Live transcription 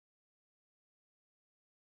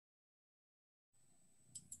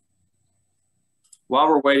while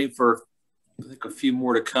we're waiting for, I think, a few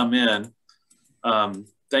more to come in,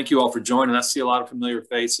 thank you all for joining. I see a lot of familiar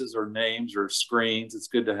faces or names or screens. It's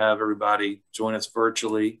good to have everybody join us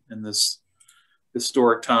virtually in this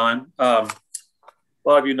historic time. A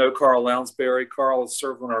lot of you know Carl Lounsbury. Carl has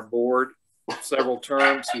served on our board several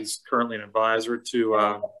terms. He's currently an advisor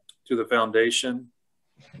to the foundation.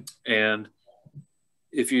 And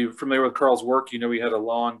if you're familiar with Carl's work, you know he had a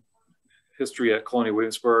long history at Colonial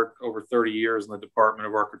Williamsburg, over 30 years in the Department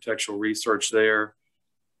of Architectural Research there.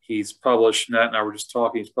 He's published, Nat and I were just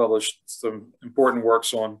talking, he's published some important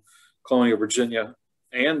works on colonial Virginia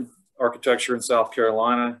and architecture in South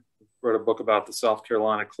Carolina. Wrote a book about the South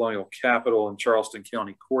Carolina colonial capital and Charleston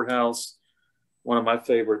County Courthouse. One of my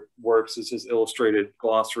favorite works is his illustrated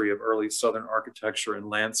glossary of early Southern architecture and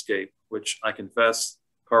landscape, which I confess,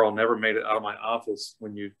 Carl, never made it out of my office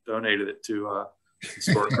when you donated it to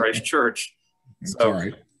Historic Christ Church. So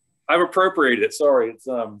right. I've appropriated it. Sorry, it's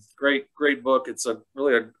great book. It's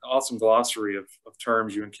really an awesome glossary of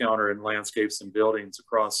terms you encounter in landscapes and buildings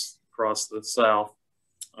across the South.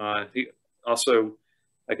 He also,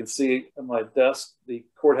 I can see on my desk the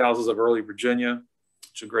courthouses of early Virginia,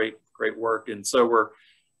 which is great work. And so we're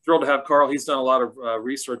thrilled to have Carl. He's done a lot of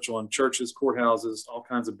research on churches, courthouses, all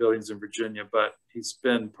kinds of buildings in Virginia, but he's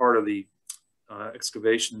been part of the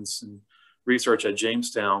excavations and research at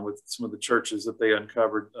Jamestown with some of the churches that they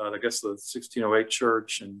uncovered. I guess the 1608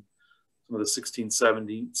 church and some of the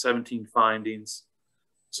 1617 findings.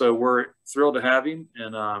 So we're thrilled to have him.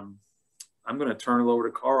 And I'm going to turn it over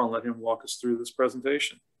to Carl and let him walk us through this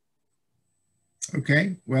presentation.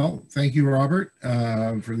 Okay, well, thank you, Robert,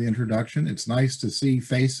 for the introduction. It's nice to see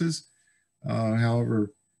faces.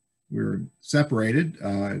 However, we're separated.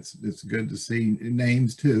 It's good to see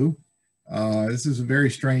names too. This is a very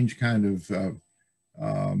strange kind of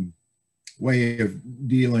way of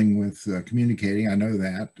dealing with communicating. I know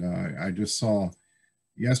that. I just saw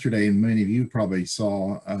yesterday, and many of you probably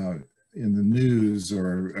saw in the news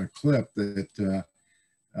or a clip that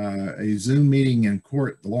a Zoom meeting in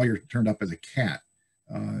court, the lawyer turned up as a cat.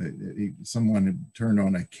 Someone had turned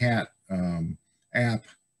on a cat app,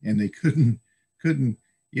 and they couldn't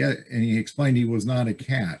yet, and he explained he was not a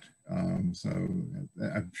cat. So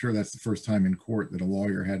I'm sure that's the first time in court that a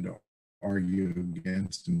lawyer had to argue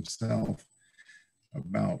against himself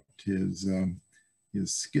about his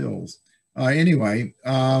skills. Anyway,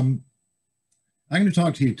 I'm going to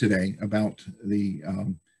talk to you today about the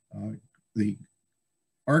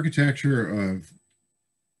architecture of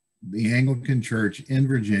the Anglican Church in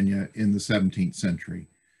Virginia in the 17th century.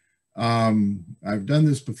 I've done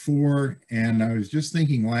this before, and I was just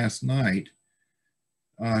thinking last night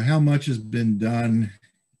how much has been done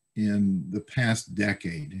in the past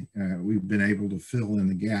decade. We've been able to fill in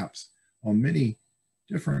the gaps on many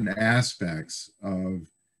different aspects of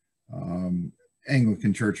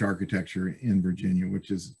Anglican church architecture in Virginia,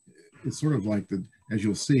 which is, it's sort of like as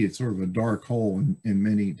you'll see, it's sort of a dark hole in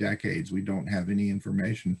many decades. We don't have any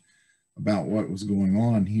information about what was going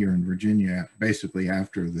on here in Virginia, basically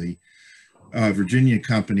after the Virginia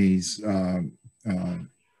Company's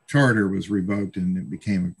charter was revoked and it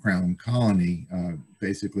became a crown colony.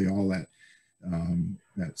 Basically all that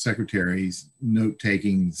secretary's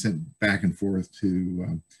note-taking sent back and forth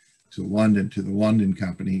to London, to the London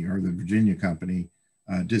Company or the Virginia Company,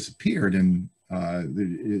 disappeared. And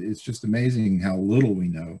it's just amazing how little we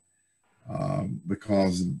know,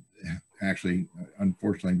 because actually,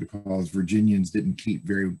 unfortunately, because Virginians didn't keep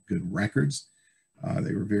very good records.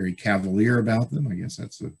 They were very cavalier about them. I guess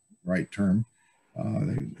that's the right term.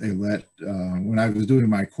 They let, when I was doing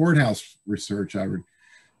my courthouse research,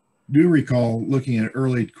 do recall looking at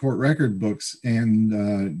early court record books,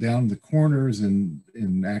 and down the corners and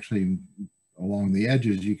actually along the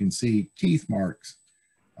edges, you can see teeth marks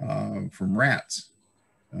from rats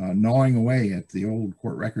gnawing away at the old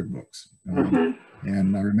court record books.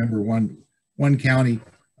 And I remember one county,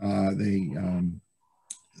 they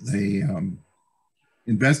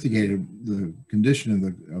investigated the condition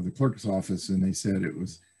of the clerk's office, and they said it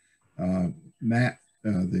was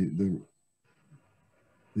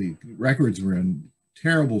the records were in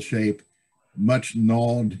terrible shape, much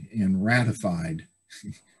gnawed and ratified.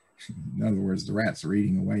 In other words, the rats are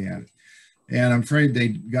eating away at it. And I'm afraid they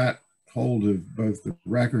got hold of both the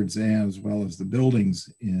records as well as the buildings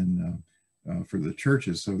for the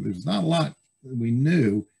churches. So there's not a lot that we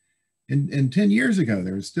knew. And 10 years ago,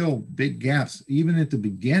 there were still big gaps, even at the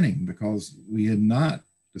beginning, because we had not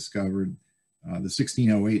discovered the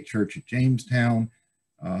 1608 church at Jamestown.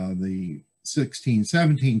 The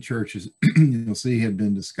 1617 churches, you'll see, had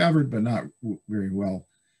been discovered, but not very well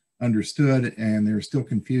understood, and there's still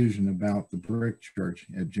confusion about the brick church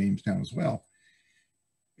at Jamestown as well.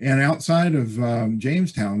 And outside of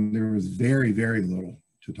Jamestown, there was very, very little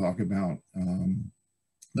to talk about.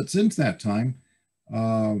 But since that time,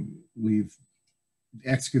 we've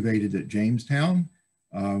excavated at Jamestown.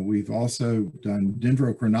 We've also done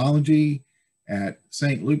dendrochronology at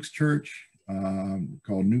St. Luke's Church,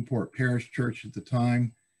 called Newport Parish Church at the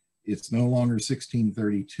time. It's no longer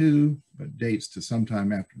 1632, but dates to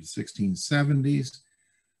sometime after the 1670s,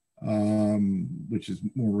 which is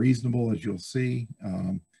more reasonable, as you'll see.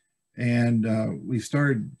 We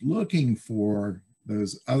started looking for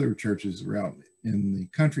those other churches around in the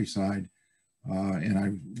countryside, and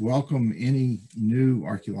I welcome any new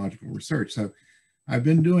archaeological research. So I've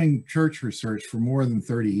been doing church research for more than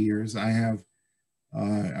 30 years. I'm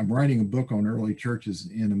writing a book on early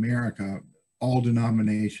churches in America, all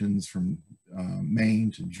denominations from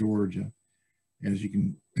Maine to Georgia. As you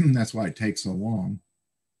can, that's why it takes so long.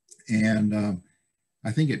 And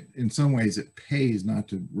I think in some ways it pays not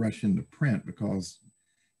to rush into print, because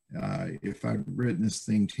if I'd written this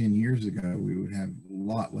thing 10 years ago, we would have a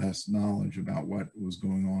lot less knowledge about what was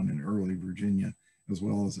going on in early Virginia, as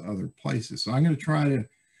well as other places. So I'm going to try to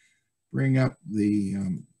bring up the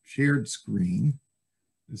shared screen.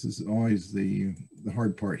 This is always the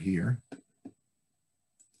hard part here.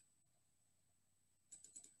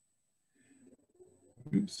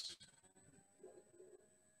 Oops.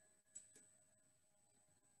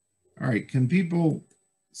 All right, can people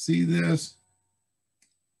see this?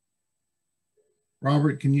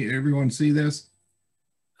 Robert, can everyone see this?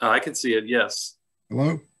 I can see it, yes.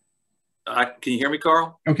 Hello? Can you hear me,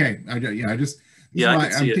 Carl? Okay, I can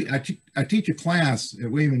see it. I teach a class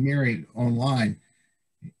at William & Mary online,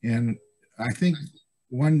 and I think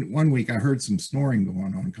one week I heard some snoring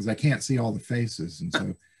going on because I can't see all the faces, and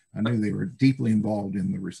so I knew they were deeply involved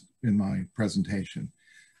in my presentation.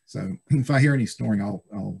 So if I hear any snoring,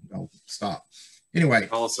 I'll stop. Anyway,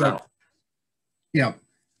 yeah,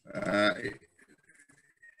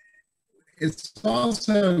 it's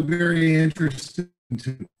also very interesting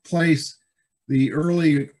to place the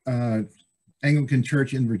early Anglican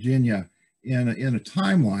Church in Virginia in a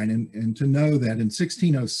timeline, and to know that in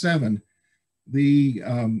 1607, the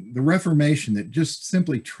Reformation that just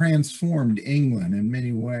simply transformed England in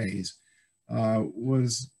many ways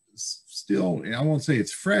was still, I won't say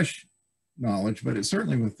it's fresh knowledge, but it's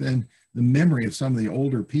certainly within the memory of some of the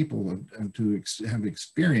older people to have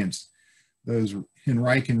experienced those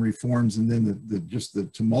Henrician reforms, and then just the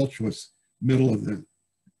tumultuous middle of the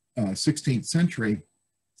 16th century,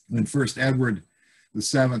 when first Edward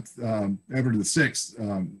VII, Edward VI,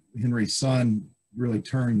 Henry's son, really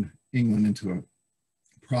turned England into a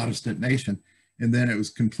Protestant nation. And then it was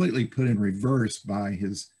completely put in reverse by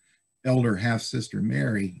his elder half-sister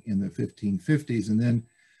Mary in the 1550s. And then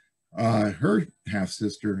her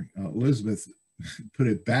half-sister Elizabeth put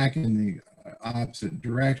it back in the opposite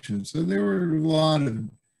direction. So there were a lot of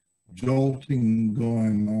jolting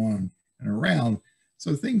going on and around.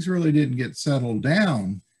 So things really didn't get settled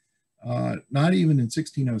down. Not even in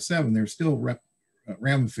 1607, there's still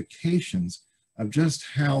ramifications of just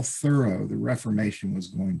how thorough the Reformation was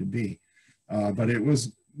going to be. But it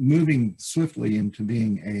was moving swiftly into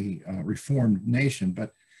being a reformed nation.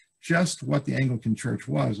 But just what the Anglican Church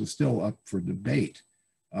was still up for debate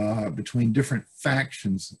between different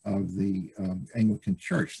factions of the Anglican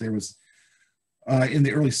Church. There was, in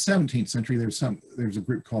the early 17th century, there's a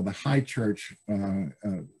group called the High Church,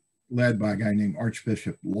 led by a guy named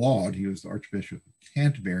Archbishop Laud. He was the Archbishop of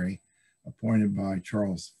Canterbury, appointed by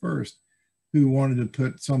Charles I, who wanted to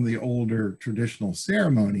put some of the older traditional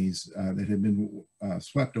ceremonies that had been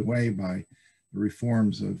swept away by the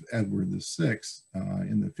reforms of Edward VI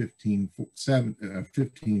in the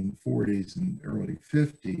 1540s and early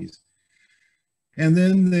 50s. And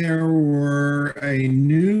then there were a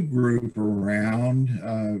new group around,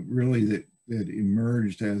 really that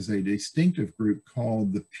emerged as a distinctive group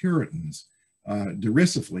called the Puritans,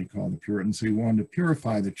 derisively called the Puritans, who wanted to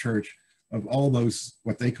purify the church of all those,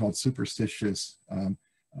 what they called superstitious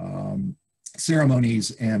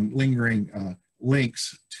ceremonies and lingering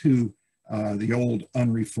links to the old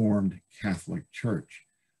unreformed Catholic Church.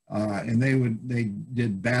 And they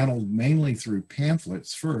did battle mainly through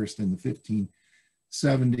pamphlets first in the 1570s,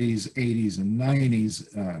 80s, and 90s,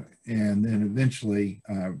 and then eventually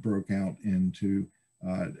broke out into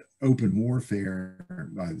open warfare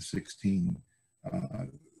by the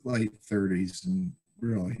late 30s, and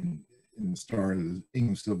really in the start of the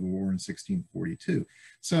English Civil War in 1642.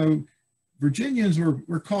 So Virginians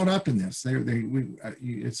were caught up in this.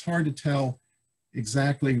 It's hard to tell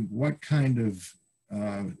exactly what kind of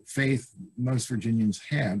faith most Virginians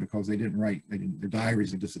had, because they didn't write, their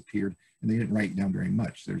diaries had disappeared and they didn't write down very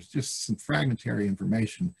much. There's just some fragmentary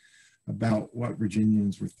information about what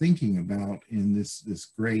Virginians were thinking about in this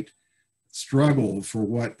great struggle for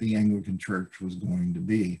what the Anglican Church was going to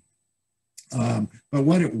be. But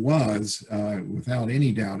what it was, without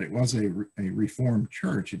any doubt, it was a Reformed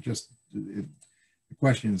church. The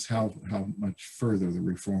question is how much further the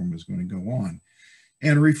Reform was going to go on.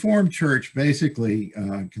 And a Reformed church basically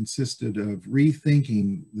consisted of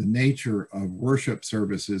rethinking the nature of worship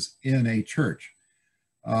services in a church.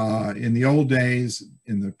 In the old days,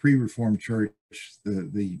 in the pre-Reformed church,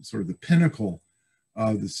 the sort of the pinnacle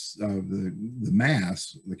of the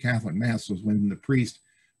Mass, the Catholic Mass, was when the priest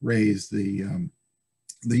raised the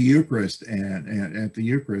Eucharist, and at the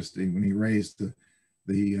Eucharist, when he raised the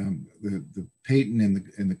paten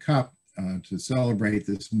and the cup to celebrate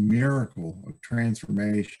this miracle of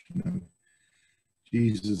transformation of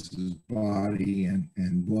Jesus's body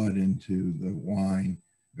and blood into the wine,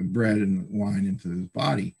 bread and wine into his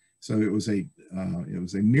body. So it was a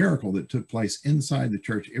miracle that took place inside the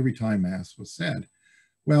church every time Mass was said.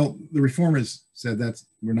 Well, the Reformers said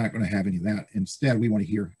we're not going to have any of that. Instead, we want to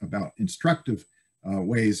hear about instructive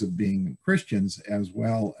ways of being Christians, as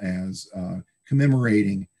well as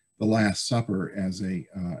commemorating the Last Supper as a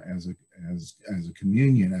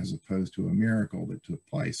communion, as opposed to a miracle that took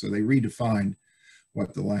place. So they redefined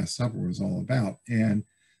what the Last Supper was all about. And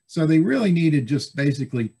so they really needed just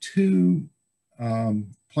basically two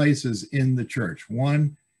places in the church.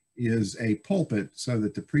 One is a pulpit, so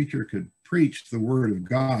that the preacher could preach the Word of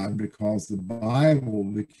God, because the Bible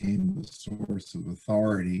became the source of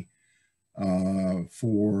authority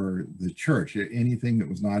for the church. Anything that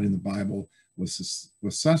was not in the Bible was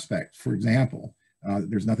suspect. For example,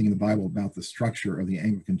 there's nothing in the Bible about the structure of the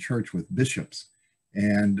Anglican Church with bishops,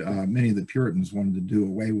 and many of the Puritans wanted to do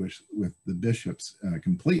away with the bishops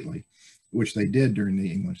completely, which they did during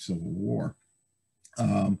the English Civil War.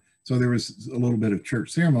 So there was a little bit of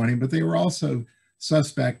church ceremony, but they were also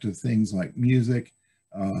suspect of things like music,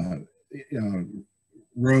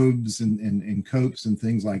 robes and copes and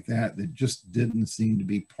things like that just didn't seem to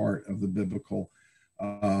be part of the biblical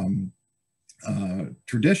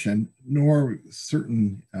tradition, nor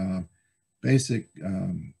certain basic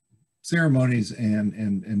ceremonies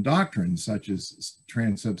and doctrines, such as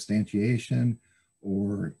transubstantiation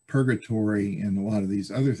or purgatory and a lot of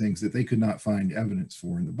these other things that they could not find evidence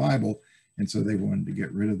for in the Bible. And so they wanted to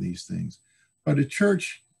get rid of these things. But a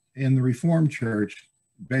church in the Reformed Church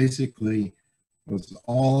basically was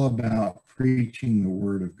all about preaching the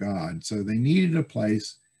Word of God. So they needed a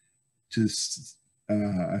place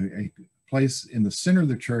a place in the center of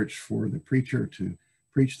the church for the preacher to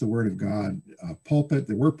preach the Word of God. A pulpit.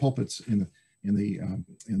 There were pulpits in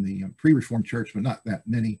the pre-Reformed church, but not that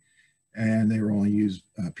many, and they were only used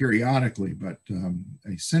periodically. But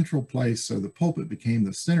a central place, so the pulpit became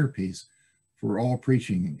the centerpiece for all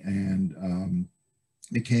preaching, and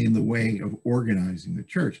became the way of organizing the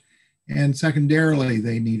church. And secondarily,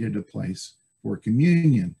 they needed a place for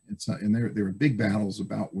communion. And there were big battles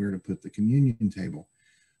about where to put the communion table.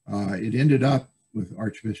 It ended up with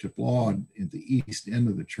Archbishop Laud at the east end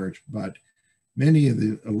of the church, but many of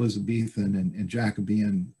the Elizabethan and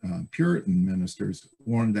Jacobean Puritan ministers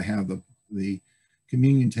wanted to have the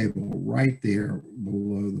communion table right there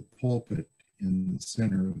below the pulpit in the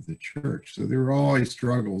center of the church. So there were always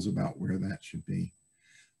struggles about where that should be.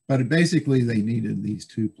 But basically, they needed these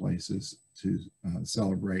two places to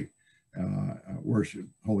celebrate worship,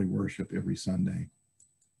 holy worship, every Sunday.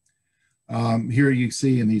 Here you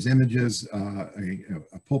see in these images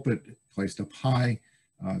a pulpit placed up high,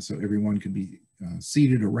 so everyone could be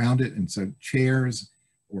seated around it. And so chairs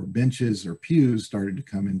or benches or pews started to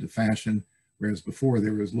come into fashion, whereas before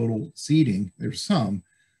there was little seating. There's some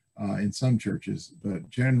in some churches, but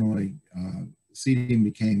generally seating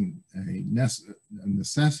became a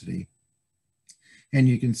necessity. And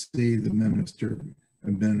you can see the minister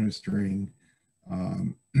administering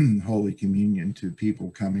Holy Communion to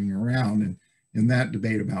people coming around. And that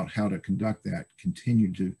debate about how to conduct that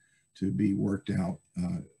continued to be worked out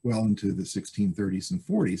well into the 1630s and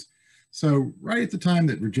 40s. So right at the time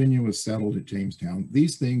that Virginia was settled at Jamestown,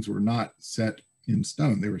 these things were not set in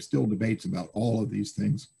stone. There were still debates about all of these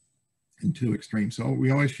things in two extremes. So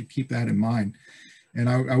we always should keep that in mind. And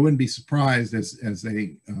I wouldn't be surprised, as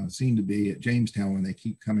they seem to be at Jamestown, when they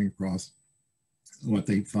keep coming across what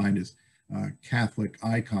they find is Catholic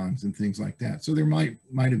icons and things like that. So there might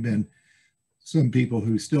have been some people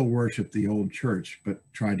who still worship the old church, but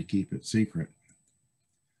try to keep it secret.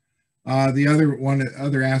 The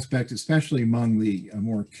other aspect, especially among the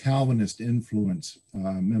more Calvinist influence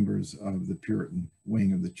members of the Puritan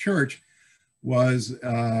wing of the church, was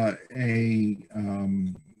a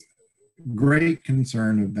great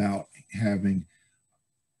concern about having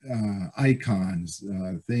icons,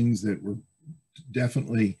 things that were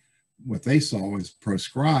definitely what they saw as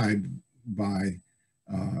proscribed by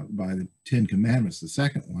the Ten Commandments, the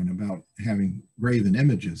second one about having graven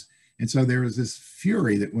images. And so there was this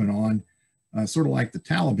fury that went on, sort of like the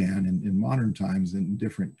Taliban in modern times in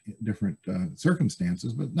different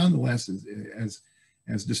circumstances, but nonetheless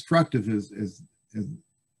as destructive as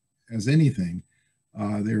anything.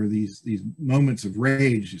 There are these moments of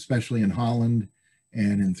rage, especially in Holland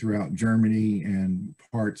and throughout Germany and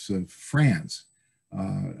parts of France,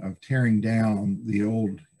 of tearing down the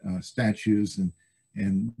old statues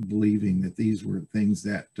and believing that these were things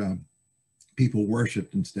that people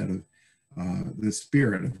worshipped instead of the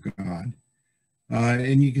Spirit of God.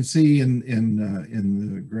 And you can see in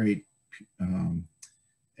the great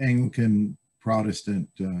Anglican Protestant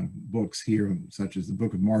books here, such as the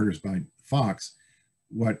Book of Martyrs by Fox,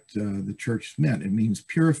 what the church meant. It means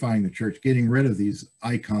purifying the church, getting rid of these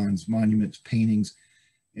icons, monuments, paintings,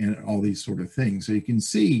 and all these sort of things. So you can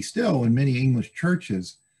see still in many English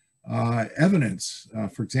churches evidence,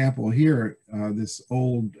 for example, here, this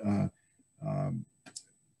old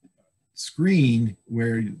screen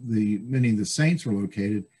where many of the saints were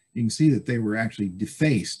located, you can see that they were actually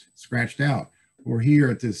defaced, scratched out. Or here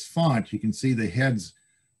at this font, you can see the heads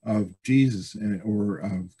of Jesus or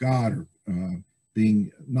of God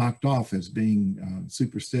being knocked off as being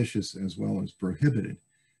superstitious as well as prohibited.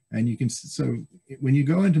 And you can, so when you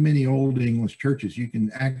go into many old English churches, you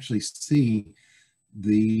can actually see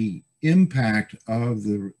the impact of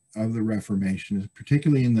the Reformation,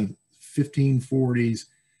 particularly in the 1540s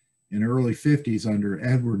and early 50s under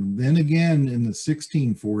Edward, and then again in the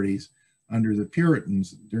 1640s under the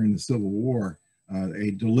Puritans during the Civil War,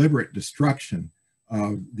 a deliberate destruction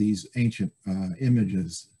of these ancient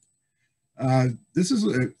images. This is,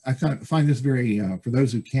 I find this very, for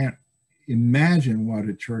those who can't imagine what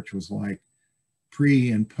a church was like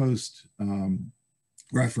pre and post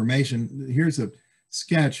Reformation, here's a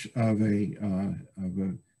sketch of a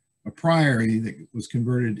priory that was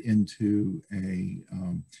converted into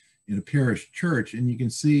in a parish church, and you can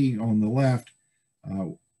see on the left,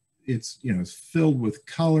 it's it's filled with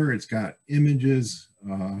color. It's got images,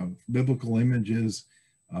 biblical images.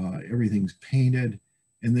 Everything's painted,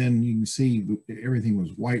 and then you can see everything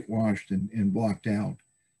was whitewashed and blocked out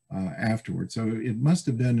afterwards. So it must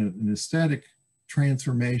have been an aesthetic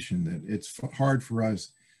transformation that it's hard for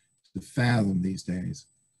us to fathom these days.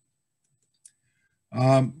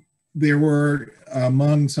 There were,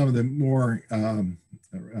 among some of the more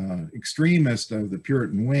extremist of the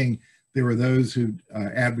Puritan wing, there were those who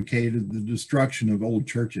advocated the destruction of old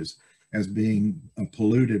churches as being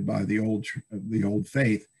polluted by the old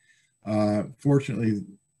faith. Fortunately,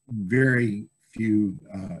 very few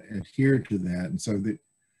adhered to that, and so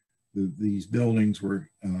these buildings were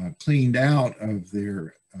cleaned out of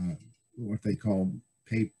their what they called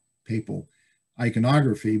papal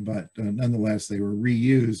iconography, but nonetheless they were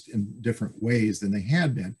reused in different ways than they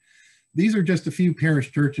had been. These are just a few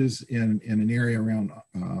parish churches in an area around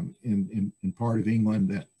in part of England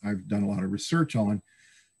that I've done a lot of research on,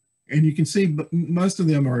 and you can see most of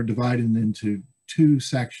them are divided into two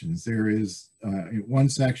sections. There is one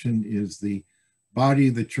section is the body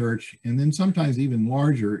of the church, and then sometimes even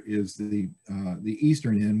larger is the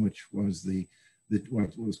eastern end, which was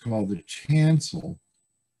what was called the chancel.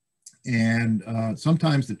 And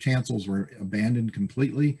sometimes the chancels were abandoned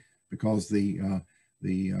completely because the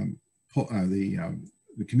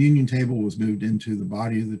communion table was moved into the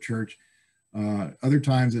body of the church. Other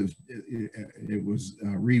times it was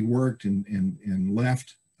reworked and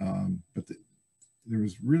left, but there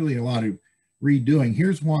was really a lot of redoing.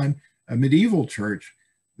 Here's one, a medieval church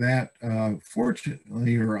that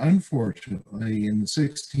fortunately or unfortunately in the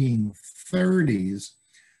 1630s,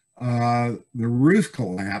 the roof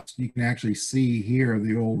collapsed. You can actually see here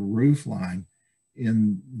the old roof line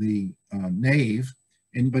in the nave,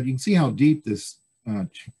 but you can see how deep this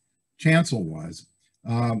chancel was.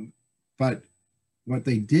 But what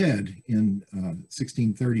they did in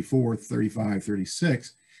 1634, 35,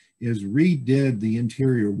 36 is redid the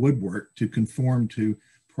interior woodwork to conform to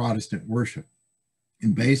Protestant worship.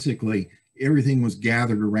 And basically everything was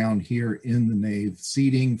gathered around here in the nave,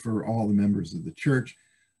 seating for all the members of the church,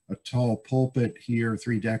 a tall pulpit here,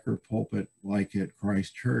 3-decker pulpit like at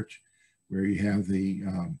Christ Church, where you have the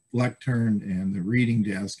lectern and the reading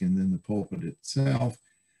desk and then the pulpit itself.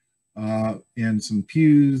 and some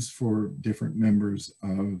pews for different members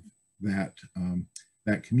of that,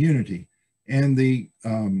 that community. And the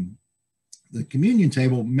communion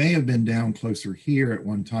table may have been down closer here at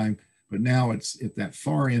one time, but now it's at that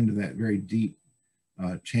far end of that very deep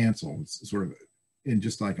chancel. It's sort of in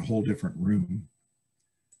just like a whole different room.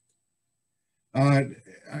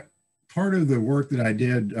 Part of the work that I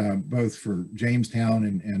did both for Jamestown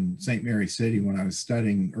and St. Mary City when I was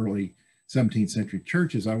studying early 17th century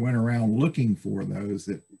churches, I went around looking for those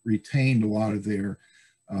that retained a lot of their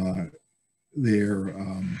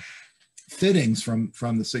fittings from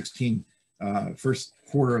the first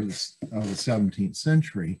quarter of the 17th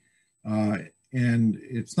century. And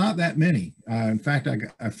it's not that many. In fact,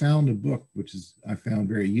 I found a book, which I found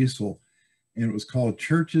very useful, and it was called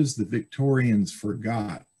Churches the Victorians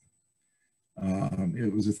Forgot.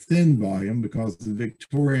 It was a thin volume because the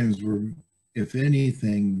Victorians were, if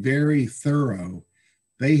anything, very thorough.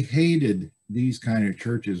 They hated these kind of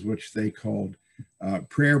churches, which they called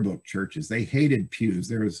prayer book churches. They hated pews.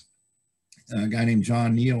 There was a guy named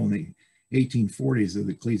John Neal in the 1840s of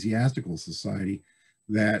the Ecclesiastical Society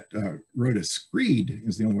that wrote a screed,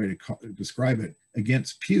 is the only way to describe it,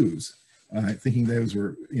 against pews, thinking those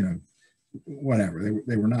were, you know, whatever.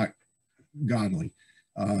 They were not godly,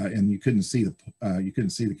 and you couldn't see the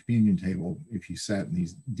communion table if you sat in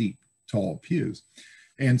these deep, tall pews.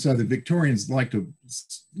 And so the Victorians liked to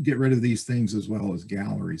get rid of these things as well as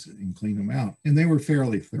galleries and clean them out, and they were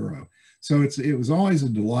fairly thorough. So it was always a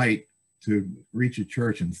delight to reach a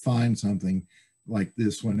church and find something like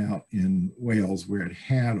this one out in Wales, where it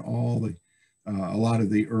had all a lot of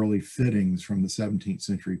the early fittings from the 17th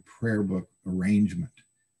century prayer book arrangement.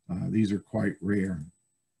 These are quite rare.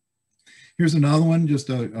 Here's another one, just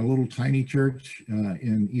a little tiny church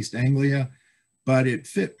in East Anglia, but it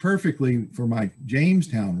fit perfectly for my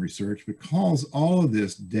Jamestown research because all of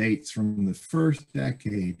this dates from the first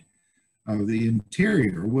decade of the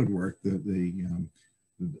interior woodwork. The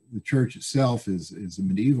church itself is a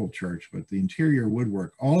medieval church, but the interior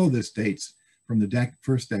woodwork, all of this dates from the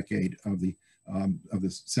first decade of the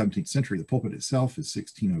 17th century. The pulpit itself is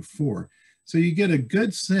 1604. So you get a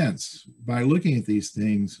good sense by looking at these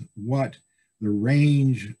things what the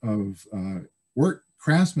range of work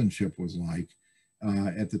craftsmanship was like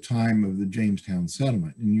at the time of the Jamestown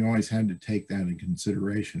settlement. And you always had to take that in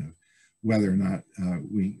consideration of whether or not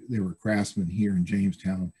there were craftsmen here in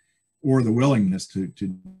Jamestown, or the willingness to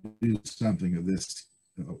do something of this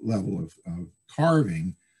level of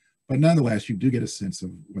carving. But nonetheless, you do get a sense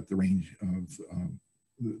of what the range of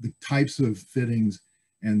the types of fittings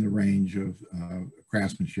and the range of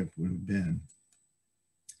craftsmanship would have been.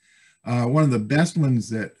 One of the best ones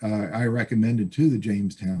that I recommended to the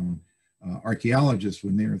Jamestown archaeologists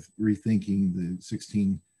when they were rethinking the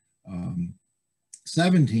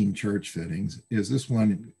 1617 church fittings is this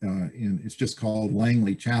one, it's just called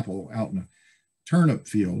Langley Chapel out in a turnip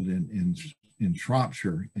field in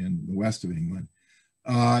Shropshire in the west of England.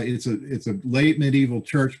 It's a late medieval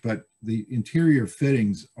church, but the interior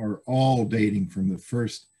fittings are all dating from the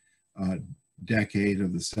first decade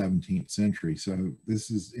of the 17th century. So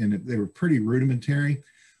this is, and they were pretty rudimentary.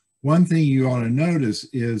 One thing you ought to notice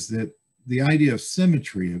is that the idea of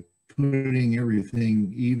symmetry, of putting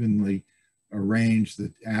everything evenly arranged,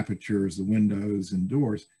 the apertures, the windows and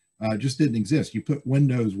doors, just didn't exist. You put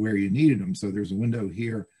windows where you needed them. So there's a window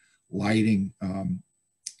here lighting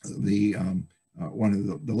one of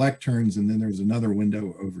the lecterns, and then there's another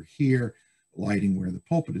window over here lighting where the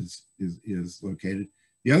pulpit is located.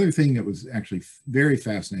 The other thing that was actually very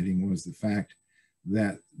fascinating was the fact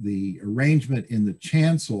that the arrangement in the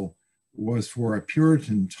chancel was for a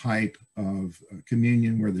Puritan type of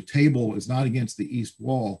communion, where the table is not against the east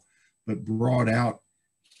wall, but brought out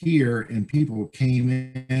here, and people came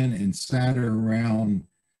in and sat around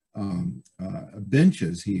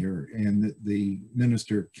benches here, and the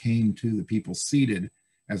minister came to the people seated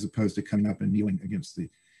as opposed to coming up and kneeling against the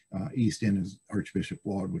east end as Archbishop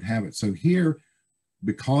Laud would have it. So here,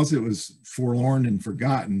 because it was forlorn and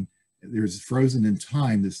forgotten, there's frozen in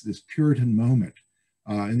time this Puritan moment.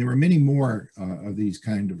 And there were many more of these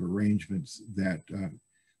kind of arrangements that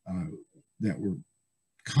were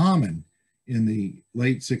common in the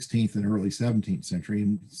late 16th and early 17th century,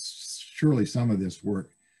 and surely some of this work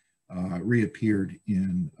reappeared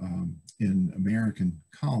in American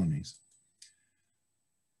colonies.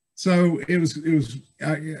 So it was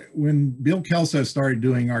when Bill Kelso started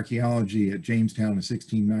doing archaeology at Jamestown in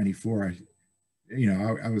 1694.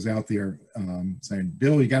 I was out there saying,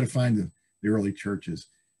 Bill, you got to find the early churches,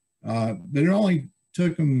 but it only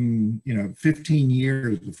took him 15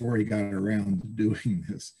 years before he got around to doing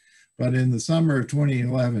this. But in the summer of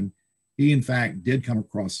 2011, he in fact did come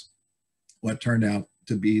across what turned out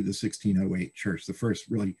to be the 1608 church, the first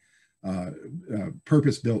really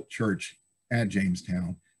purpose-built church at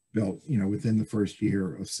Jamestown, built, you know, within the first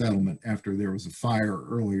year of settlement after there was a fire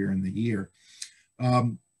earlier in the year.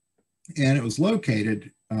 And it was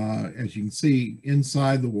located, as you can see,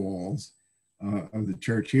 inside the walls of the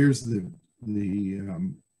church. Here's the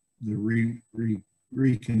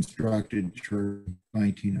reconstructed church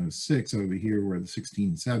 1906 over here, where the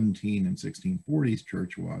 1617 and 1640s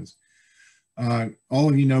church was. All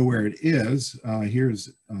of you know where it is.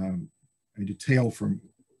 Here's a detail from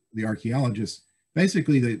the archaeologists.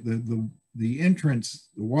 Basically, the entrance,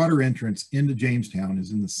 the water entrance into Jamestown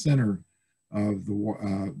is in the center of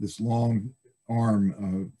the this long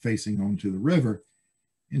arm facing onto the river.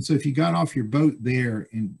 And so if you got off your boat there,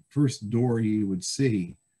 and first door you would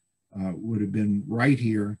see would have been right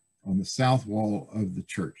here on the south wall of the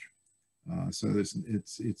church. So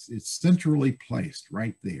it's centrally placed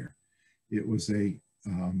right there. It was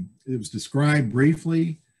described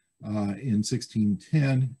briefly in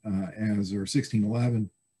 1610 or 1611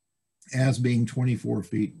 as being 24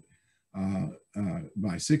 feet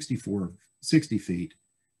by 60 feet,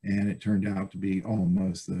 and it turned out to be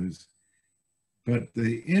almost those. But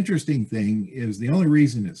the interesting thing is the only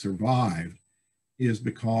reason it survived is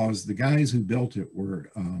because the guys who built it were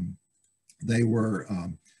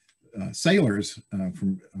sailors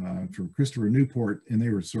from Christopher Newport, and they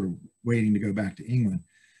were sort of waiting to go back to England.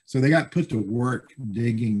 So they got put to work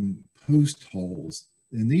digging post holes,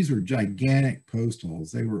 and these were gigantic post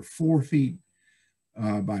holes. They were 4 feet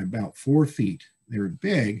by about 4 feet. They were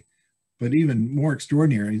big, but even more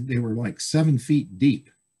extraordinary, they were like 7 feet deep.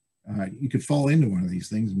 You could fall into one of these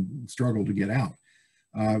things and struggle to get out.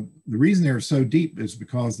 The reason they were so deep is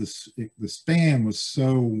because the span was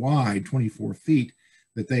so wide, 24 feet,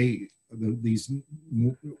 that these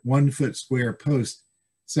 1 foot square posts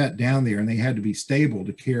sat down there, and they had to be stable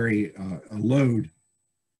to carry a load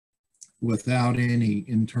without any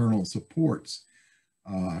internal supports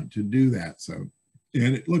to do that. So,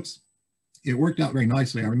 and it worked out very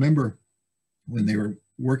nicely. I remember when they were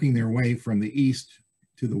working their way from the east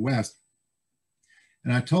to the west,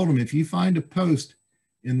 and I told them, if you find a post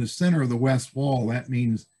in the center of the west wall, that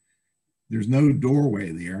means there's no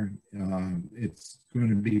doorway there. It's going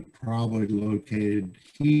to be probably located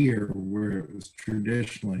here, where it was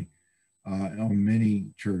traditionally on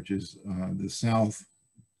many churches. The south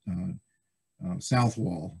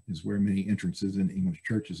wall is where many entrances in English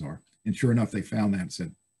churches are. And sure enough, they found that and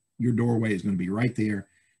said, your doorway is going to be right there,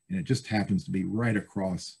 and it just happens to be right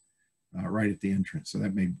across, right at the entrance. So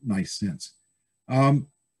that made nice sense.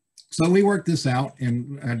 So we worked this out,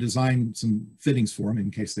 and I designed some fittings for them in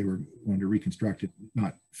case they were wanting to reconstruct it,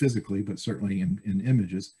 not physically, but certainly in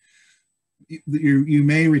images. You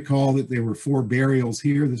may recall that there were 4 burials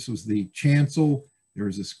here. This was the chancel. There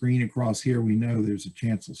was a screen across here. We know there's a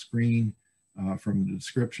chancel screen from the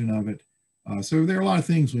description of it. So there are a lot of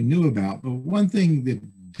things we knew about, but one thing that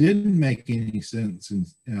didn't make any sense in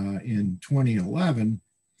 2011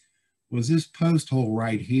 was this post hole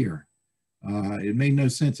right here. It made no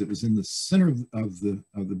sense. It was in the center of the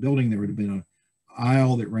building. There would have been an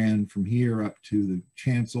aisle that ran from here up to the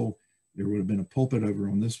chancel. There would have been a pulpit over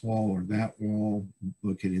on this wall or that wall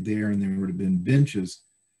located there, and there would have been benches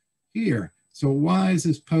here. So why is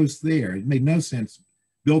this post there? It made no sense.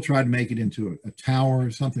 Bill tried to make it into a tower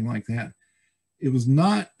or something like that. It was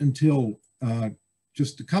not until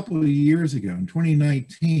just a couple of years ago, in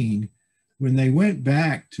 2019, when they went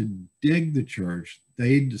back to dig the church,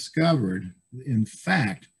 they discovered, in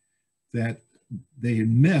fact, that they had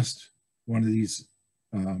missed one of these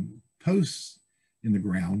posts in the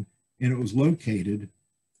ground, and it was located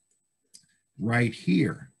right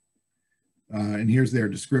here. And here's their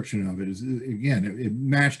description of it. Again, it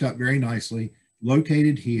matched up very nicely,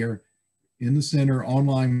 located here in the center, on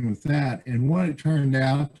line with that. And what it turned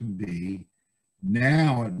out to be,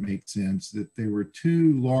 now it makes sense that there were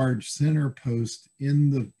 2 large center posts in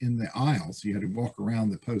the aisle. So you had to walk around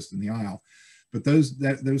the post in the aisle. But those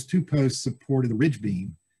 2 posts supported the ridge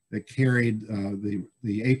beam that carried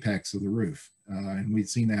the apex of the roof. And we'd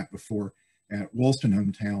seen that before at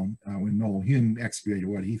Wolstenholme Town when Noel Hume excavated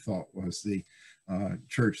what he thought was the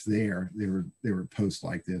church there. There were posts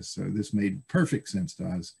like this. So this made perfect sense to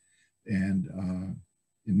us. And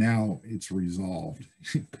now it's resolved.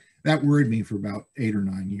 That worried me for about 8 or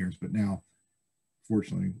 9 years, but now,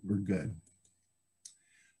 fortunately, we're good.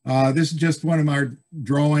 This is just one of my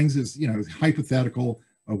drawings. Is hypothetical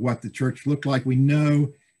of what the church looked like. We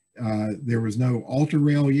know there was no altar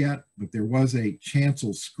rail yet, but there was a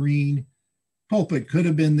chancel screen. Pulpit could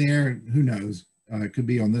have been there. Who knows? It could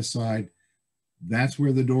be on this side. That's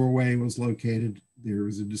where the doorway was located. There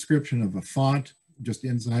was a description of a font just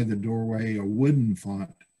inside the doorway, a wooden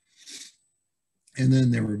font. And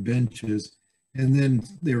then there were benches. And then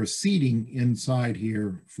there was seating inside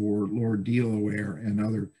here for Lord Delaware and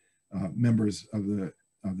other members of the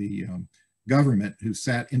government who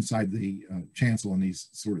sat inside the chancel in these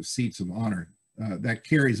sort of seats of honor. That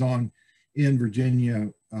carries on in Virginia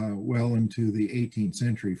well into the 18th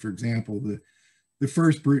century. For example, the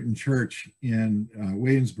first Bruton church in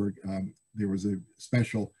Williamsburg, there was a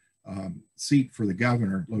special seat for the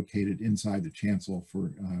governor located inside the chancel for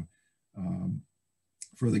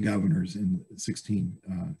the governors in the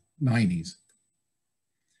 1690s.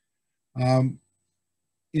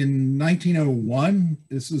 In 1901,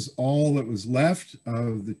 this is all that was left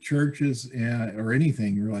of the churches or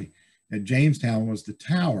anything really at Jamestown was the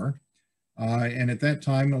tower. And at that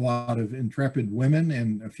time, a lot of intrepid women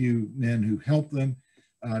and a few men who helped them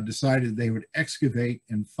decided they would excavate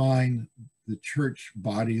and find the church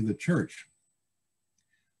body of the church.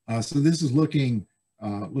 So this is looking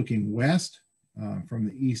west from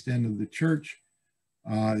the east end of the church.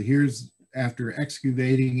 Here's after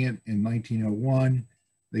excavating it in 1901,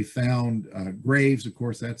 they found graves. Of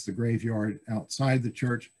course, that's the graveyard outside the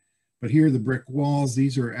church. But here are the brick walls.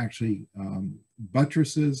 These are actually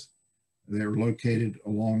buttresses. They're located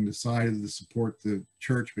along the side of the support the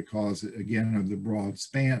church because, again, of the broad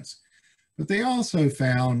spans. But they also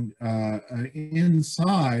found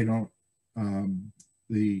inside on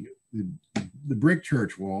the brick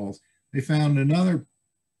church walls, they found another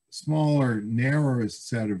smaller, narrower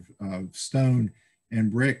set of stone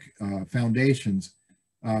and brick foundations,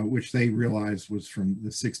 which they realized was from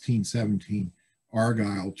the 1617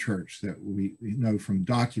 Argyle church that we know from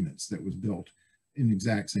documents that was built in the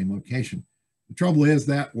exact same location. The trouble is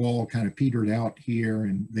that wall kind of petered out here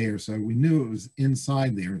and there, so we knew it was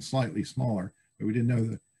inside there and slightly smaller, but we didn't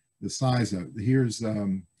know the size of it. Here's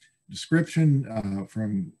description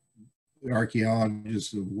from the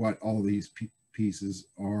archaeologists of what all these pieces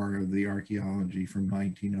are of the archaeology from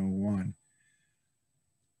 1901.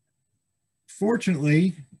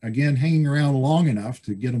 Fortunately, again, hanging around long enough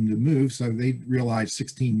to get them to move, so they realized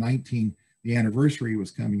 1619, the anniversary was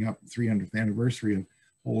coming up, 300th anniversary of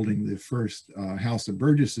holding the first House of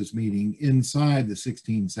Burgesses meeting inside the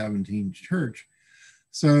 1617 church.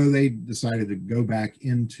 So they decided to go back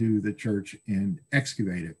into the church and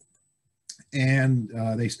excavate it. And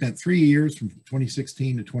they spent 3 years from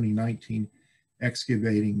 2016 to 2019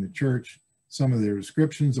 excavating the church. Some of their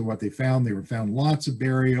descriptions of what they found found lots of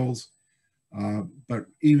burials, but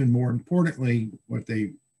even more importantly, what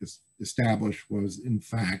they established was, in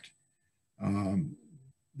fact,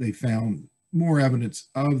 they found more evidence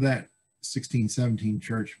of that 1617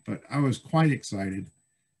 church. But I was quite excited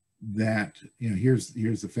that, here's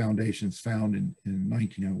the foundations found in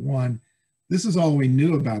 1901. This is all we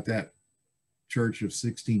knew about that church of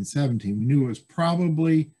 1617. We knew it was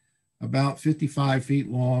probably about 55 feet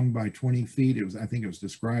long by 20 feet. I think it was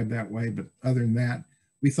described that way, but other than that,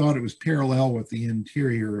 we thought it was parallel with the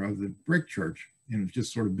interior of the brick church, and it was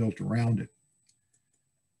just sort of built around it.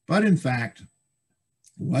 But in fact,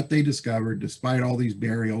 what they discovered, despite all these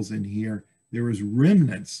burials in here, there was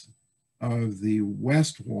remnants of the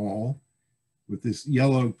west wall with this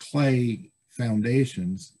yellow clay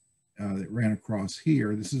foundations that ran across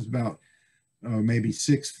here. This is about maybe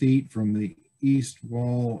 6 feet from the east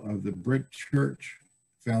wall of the brick church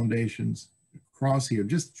foundations across here,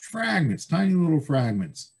 just fragments, tiny little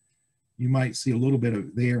fragments. You might see a little bit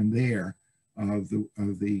of there and there of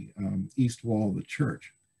the east wall of the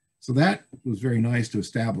church. So that was very nice to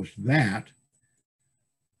establish that.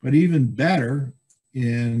 But even better,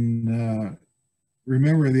 remember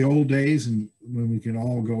the old days and when we could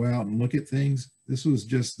all go out and look at things? This was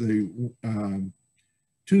just 2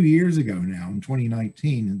 years ago now, in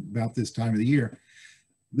 2019, about this time of the year.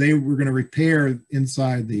 They were going to repair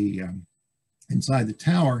inside the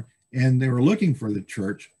tower, and they were looking for the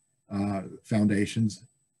church foundations.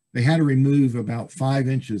 They had to remove about 5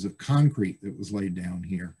 inches of concrete that was laid down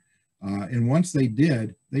here. And once they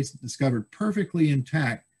did, they discovered perfectly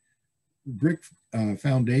intact brick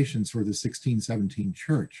foundations for the 1617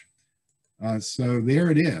 church. So there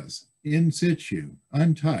it is, in situ,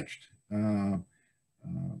 untouched. And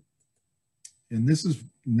this is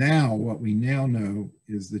now what we now know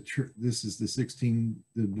is the church. This is the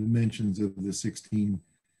dimensions of the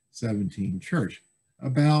 1617 church,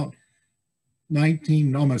 about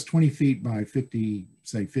 19, almost 20 feet by 50,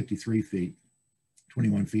 say 53 feet,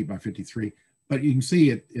 21 feet by 53. But you can see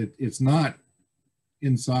it's not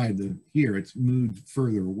inside here, it's moved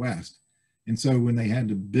further west. And so when they had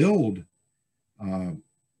to build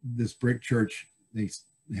this brick church, they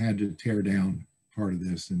had to tear down part of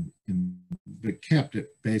this but kept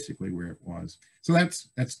it basically where it was. So that's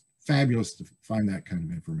fabulous to find that kind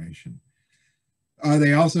of information.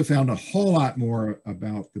 They also found a whole lot more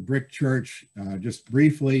about the brick church. Just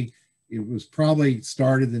briefly, it was probably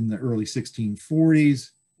started in the early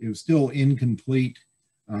 1640s. It was still incomplete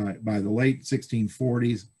by the late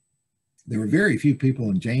 1640s. There were very few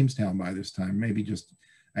people in Jamestown by this time, maybe just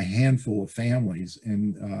a handful of families,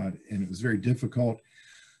 and it was very difficult.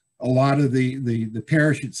 A lot of the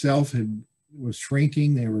parish itself was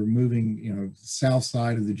shrinking. They were moving, the south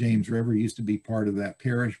side of the James River used to be part of that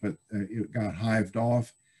parish, but it got hived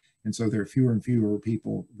off. And so there are fewer and fewer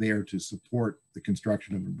people there to support the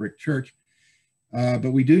construction of a brick church.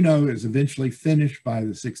 But we do know it was eventually finished by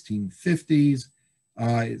the 1650s.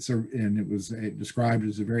 And it was described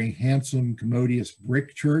as a very handsome, commodious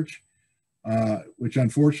brick church, which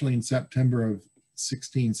unfortunately in September of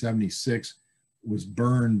 1676 was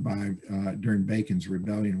burned during Bacon's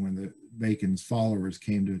rebellion, when the Bacon's followers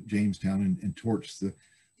came to Jamestown and torched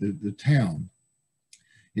the town.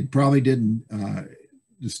 It probably didn't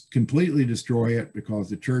just completely destroy it, because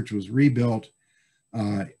the church was rebuilt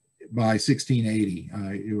by 1680.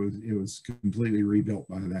 It was completely rebuilt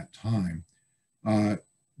by that time.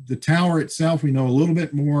 The tower itself, we know a little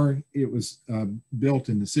bit more. It was built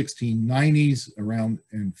in the 1690s around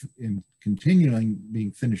and continuing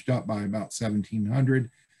being finished up by about 1700.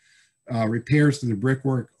 Repairs to the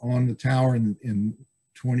brickwork on the tower in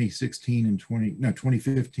 2015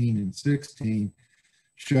 and 16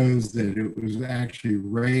 shows that it was actually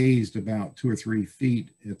raised about 2 or 3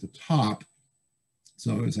 feet at the top.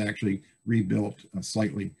 So it was actually rebuilt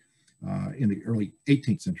slightly in the early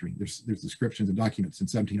 18th century. There's descriptions and documents in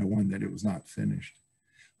 1701 that it was not finished.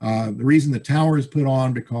 The reason the tower is put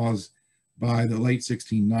on, because by the late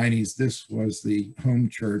 1690s, this was the home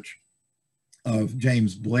church of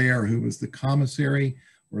James Blair, who was the commissary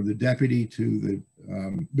or the deputy to the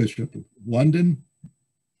Bishop of London.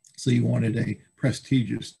 So he wanted a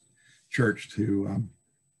prestigious church to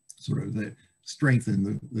sort of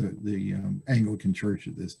strengthen the Anglican church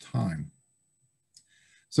at this time.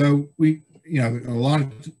 So a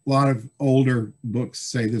lot of older books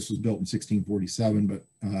say this was built in 1647, but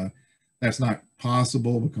that's not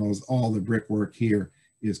possible, because all the brickwork here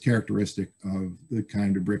is characteristic of the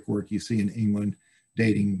kind of brickwork you see in England,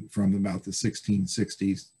 dating from about the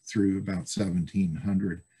 1660s through about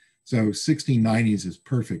 1700. So 1690s is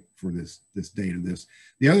perfect for this date of this.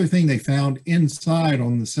 The other thing they found inside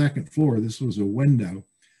on the second floor, this was a window,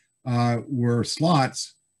 were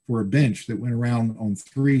slots for a bench that went around on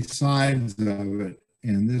 3 sides of it.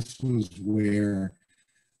 And this was where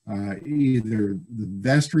either the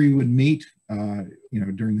vestry would meet,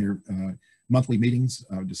 during their monthly meetings,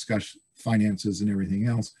 discuss finances and everything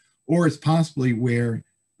else, or it's possibly where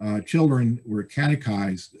children were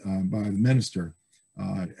catechized by the minister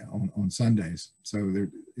on Sundays. So it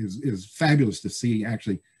is fabulous to see,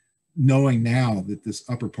 actually knowing now that this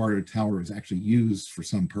upper part of the tower is actually used for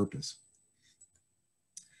some purpose.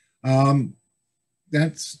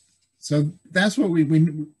 That's what we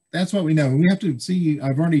know. We have to see,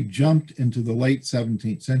 I've already jumped into the late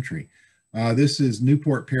 17th century. This is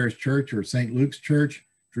Newport Parish Church, or St. Luke's Church,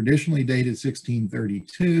 traditionally dated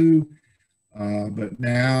 1632, but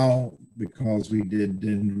now, because we did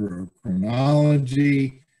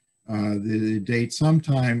dendrochronology, the date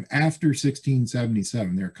sometime after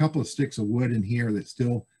 1677. There are a couple of sticks of wood in here that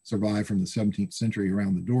still survive from the 17th century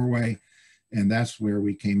around the doorway, and that's where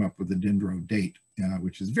we came up with the dendro date,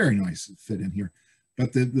 which is very nice to fit in here.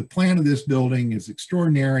 But the plan of this building is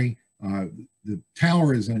extraordinary. The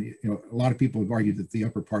tower is, a lot of people have argued that the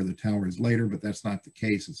upper part of the tower is later, but that's not the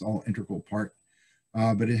case. It's all integral part.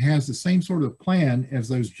 But it has the same sort of plan as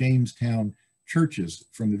those Jamestown churches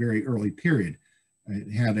from the very early period.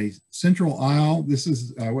 It had a central aisle. This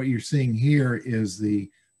is what you're seeing here is the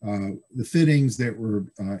fittings that were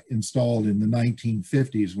installed in the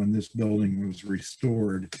 1950s when this building was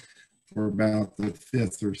restored for about the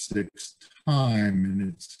 5th or 6th time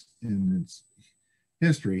in its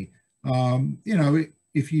history.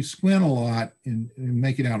 If you squint a lot and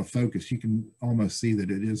make it out of focus, you can almost see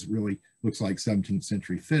that it is really looks like 17th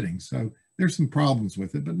century fittings. So there's some problems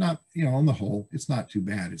with it, but not, on the whole, it's not too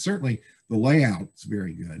bad. It's certainly, the layout is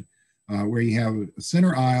very good, where you have a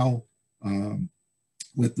center aisle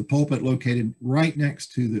with the pulpit located right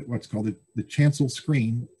next to what's called the chancel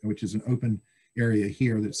screen, which is an open area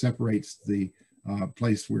here that separates the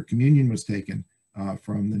place where communion was taken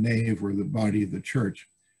from the nave, or the body of the church.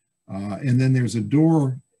 And then there's a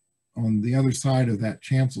door on the other side of that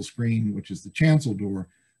chancel screen, which is the chancel door,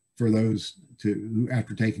 for those who,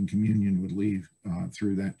 after taking communion, would leave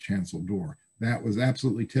through that chancel door. That was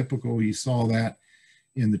absolutely typical. You saw that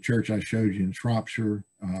in the church I showed you in Shropshire.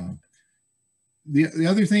 The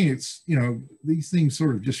other thing, it's, you know, these things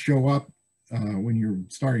sort of just show up when you're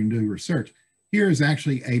starting to do research. Here is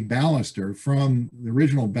actually a baluster from the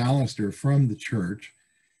original baluster from the church.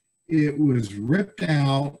 It was ripped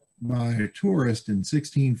out by a tourist in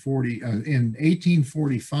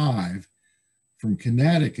 1845 from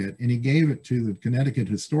Connecticut, and he gave it to the Connecticut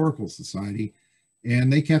Historical Society,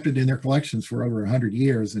 and they kept it in their collections for over 100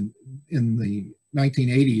 years. And in the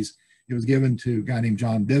 1980s, it was given to a guy named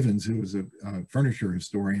John Bivens, who was a furniture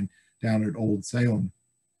historian down at Old Salem.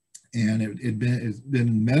 And it's been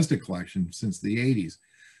in the Mesda collection since the 80s.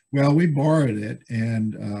 Well, we borrowed it,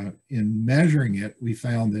 and in measuring it, we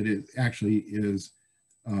found that it actually is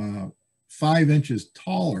 5 inches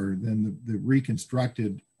taller than the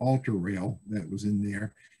reconstructed altar rail that was in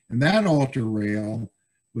there. And that altar rail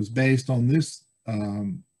was based on this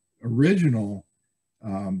original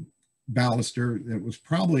baluster that was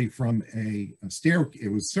probably from a stair.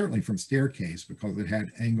 It was certainly from staircase, because it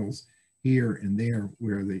had angles here and there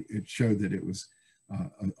where it showed that it was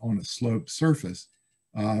on a sloped surface.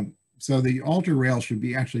 So the altar rail should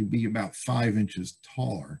actually be about 5 inches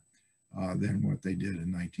taller than what they did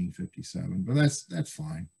in 1957, but that's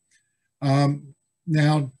fine.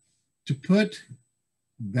 Now, to put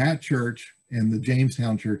that church and the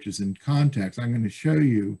Jamestown churches in context, I'm going to show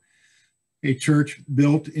you a church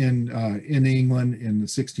built in England in the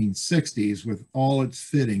 1660s with all its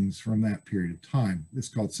fittings from that period of time. It's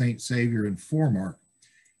called St. Saviour in Foremark,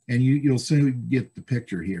 and you'll soon get the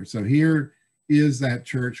picture here. So here is that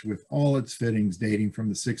church with all its fittings dating from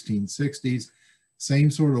the 1660s.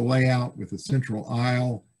 Same sort of layout with a central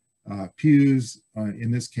aisle, pews,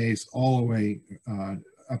 in this case, all the way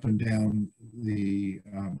up and down the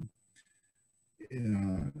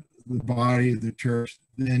body of the church.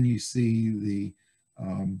 Then you see the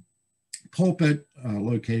pulpit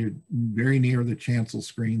located very near the chancel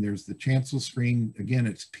screen. There's the chancel screen. Again,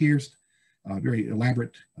 it's pierced, very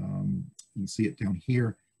elaborate. You can see it down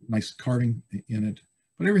here, nice carving in it.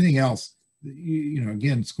 But everything else, you know,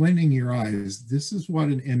 again, squinting your eyes, this is what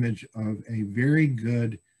an image of a very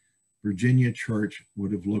good Virginia church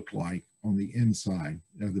would have looked like on the inside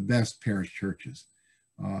of the best parish churches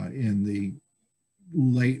in the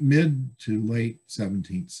mid to late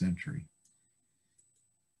 17th century.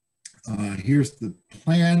 Here's the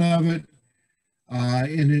plan of it,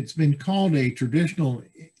 and it's been called a traditional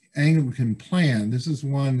Anglican plan. This is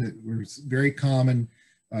one that was very common,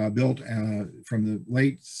 built from the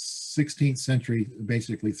late 16th century,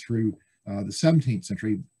 basically through the 17th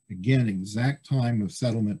century, again, exact time of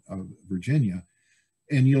settlement of Virginia.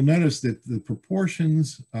 And you'll notice that the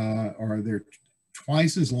proportions they're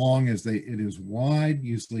twice as long as it is wide,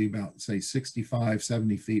 usually about, say, 65,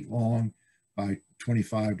 70 feet long by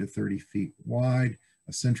 25 to 30 feet wide,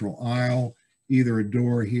 a central aisle, either a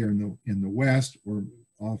door here in the west or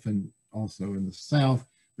often also in the south.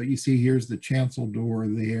 But you see here's the chancel door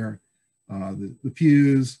there, the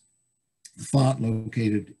pews, the font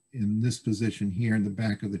located in this position here in the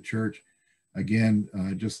back of the church. Again,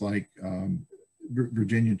 just like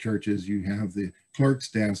Virginia churches, you have the clerk's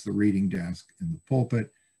desk, the reading desk, and the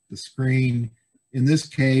pulpit, the screen. In this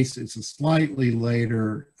case, it's a slightly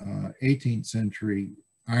later 18th century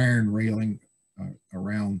iron railing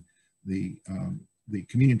around the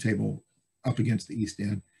communion table up against the east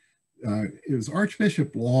end. It was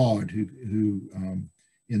Archbishop Laud who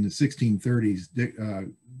in the 1630s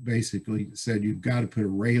basically said you've got to put a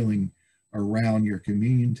railing around your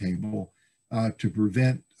communion table to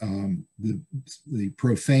prevent the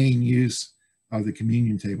profane use of the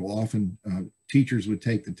communion table. Often teachers would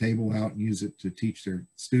take the table out and use it to teach their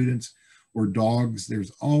students, or dogs. There's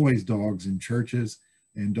always dogs in churches,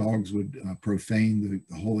 and dogs would profane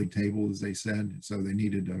the holy table, as they said, so they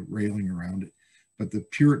needed a railing around it. But the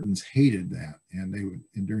Puritans hated that, and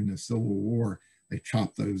during the Civil War, they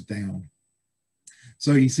chopped those down.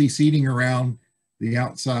 So you see seating around the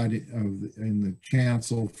outside in the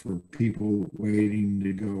chancel for people waiting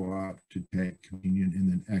to go up to take communion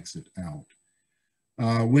and then exit out.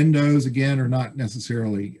 Windows, again, are not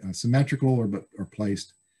necessarily symmetrical but are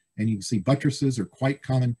placed, and you can see buttresses are quite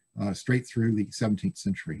common straight through the 17th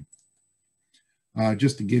century.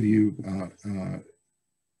 Just to give you,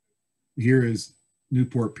 here is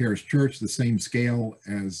Newport Parish Church, the same scale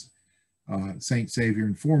as St. Saviour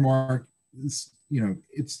in Foremark. It's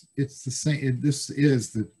the same. This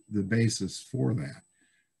is the basis for that.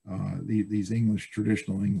 These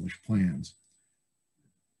traditional English plans.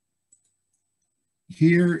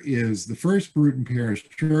 Here is the first Bruton Parish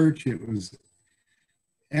Church. It was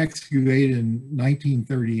excavated in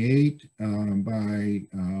 1938 by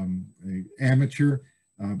an amateur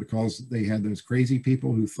because they had those crazy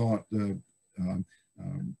people who thought there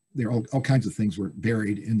all kinds of things were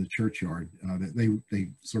buried in the churchyard. That they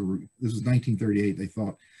sort of, this was 1938, they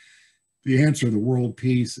thought the answer to the world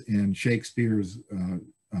peace and Shakespeare's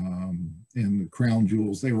and the crown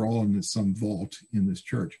jewels, they were all in some vault in this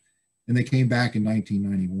church. And they came back in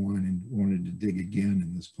 1991 and wanted to dig again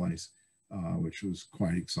in this place, which was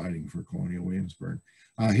quite exciting for Colonial Williamsburg.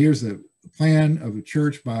 Here's the plan of the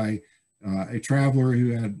church by a traveler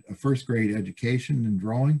who had a first grade education in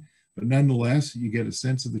drawing, but nonetheless, you get a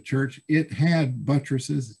sense of the church. It had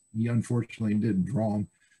buttresses. He unfortunately didn't draw them,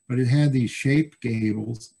 but it had these shaped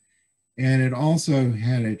gables, and it also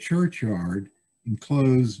had a churchyard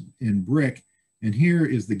enclosed in brick. And here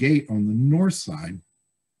is the gate on the north side.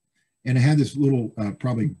 And it had this little,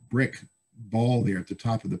 probably brick ball there at the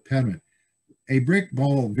top of the pediment. A brick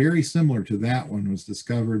ball very similar to that one was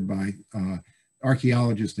discovered by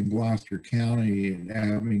archaeologists in Gloucester County at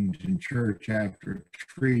Abington Church after a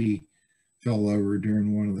tree fell over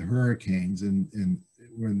during one of the hurricanes in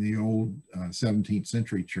the old 17th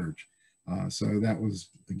century church. So that was,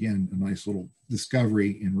 again, a nice little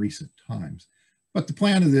discovery in recent times. But the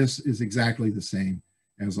plan of this is exactly the same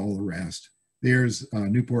as all the rest. There's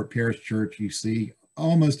Newport Parish Church, you see,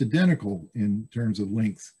 almost identical in terms of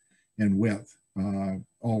length and width,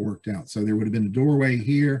 all worked out. So there would have been a doorway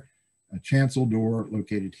here, a chancel door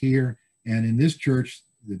located here, and in this church,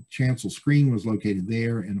 the chancel screen was located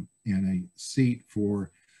there, and a seat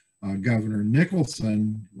for Governor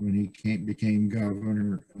Nicholson when he became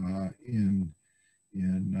governor in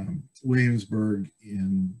Williamsburg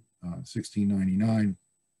in 1699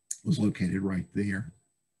 was located right there.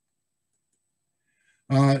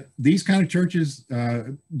 These kind of churches,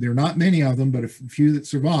 there are not many of them, but a few that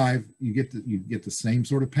survive, you get the same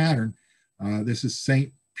sort of pattern. This is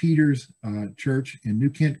St. Peter's Church in New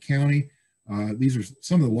Kent County. These are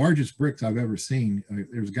some of the largest bricks I've ever seen.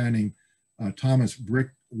 There's a guy named Thomas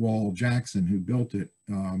Brickwall Jackson who built it,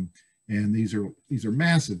 and these are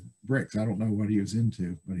massive bricks. I don't know what he was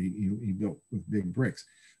into, but he built with big bricks.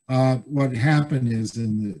 What happened is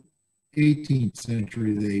in the 18th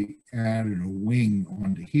century, they added a wing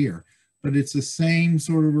onto here, but it's the same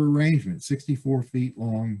sort of arrangement, 64 feet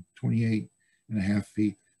long, 28 and a half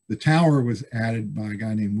feet. The tower was added by a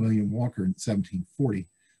guy named William Walker in 1740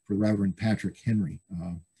 for Reverend Patrick Henry.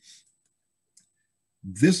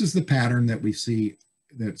 This is the pattern that we see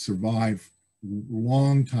that survived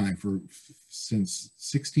long time, since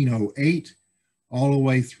 1608 all the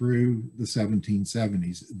way through the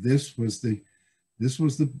 1770s. This was the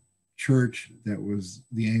church that was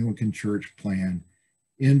the Anglican church plan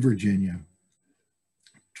in Virginia,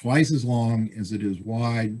 twice as long as it is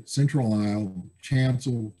wide, central aisle,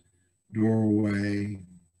 chancel, doorway,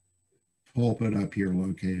 pulpit up here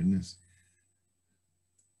located in this.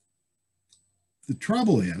 The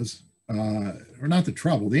trouble is, or not the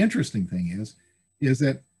trouble, the interesting thing is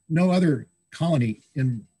that no other colony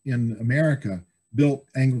in America built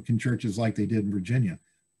Anglican churches like they did in Virginia.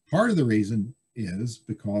 Part of the reason is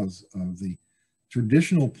because of the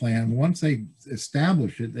traditional plan. Once they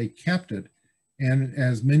established it, they kept it. And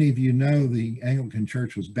as many of you know, the Anglican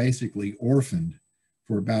Church was basically orphaned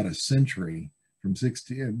for about a century,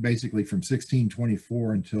 basically from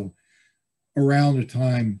 1624 until around the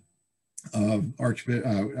time of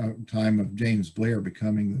James Blair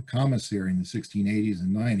becoming the commissary in the 1680s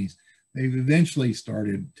and 90s. They've eventually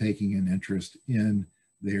started taking an interest in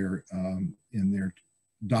their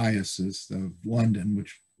diocese of London,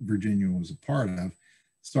 which Virginia was a part of,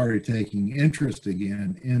 started taking interest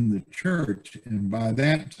again in the church. And by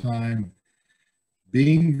that time,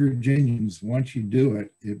 being Virginians, once you do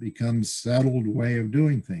it, it becomes settled way of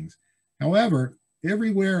doing things. However,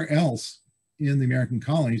 everywhere else in the American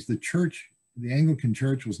colonies, the Anglican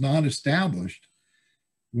Church was not established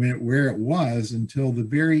where it was until the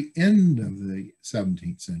very end of the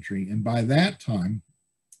 17th century. And by that time,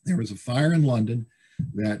 there was a fire in London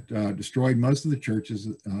that destroyed most of the churches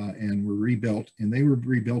and were rebuilt. And they were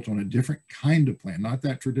rebuilt on a different kind of plan, not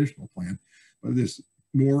that traditional plan, but this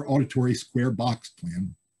more auditory square box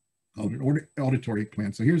plan called an auditory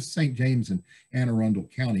plan. So here's St. James in Anne Arundel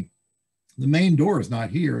County. The main door is not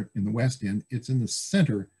here in the west end. It's in the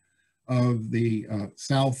center of the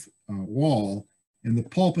south wall, and the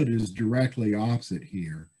pulpit is directly opposite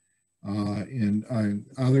here. In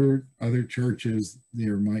other churches,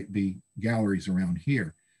 there might be galleries around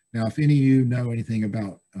here. Now, if any of you know anything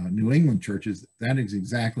about New England churches, that is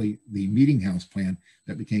exactly the meeting house plan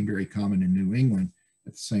that became very common in New England.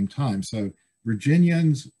 at the same time. So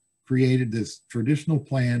Virginians created this traditional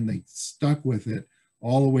plan. They stuck with it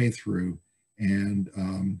all the way through,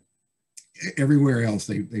 and everywhere else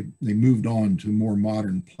they moved on to more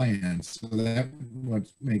modern plans. So that what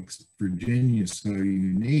makes Virginia so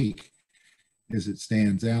unique is it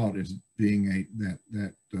stands out as being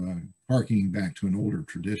harkening back to an older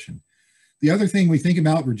tradition. The other thing we think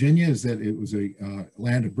about Virginia is that it was a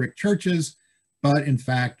land of brick churches, but in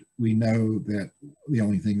fact, we know that the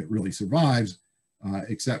only thing that really survives,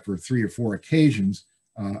 except for 3 or 4 occasions,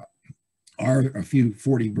 are a few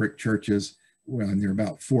 40 brick churches, and there are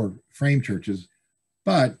about 4 frame churches.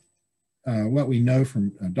 But what we know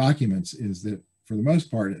from documents is that for the most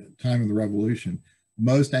part, at the time of the Revolution,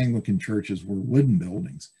 most Anglican churches were wooden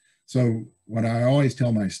buildings. So what I always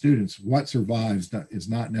tell my students, what survives is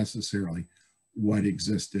not necessarily what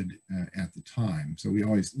existed at the time. So we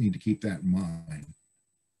always need to keep that in mind.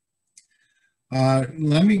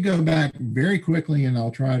 Let me go back very quickly, and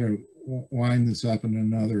I'll try to wind this up in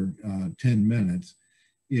another 10 minutes,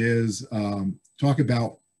 is talk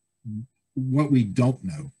about what we don't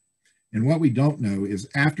know. And what we don't know is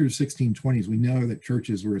after the 1620s, we know that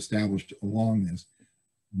churches were established along this,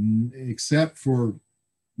 except for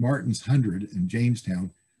Martin's 100 in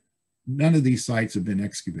Jamestown. None of these sites have been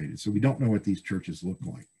excavated, so we don't know what these churches look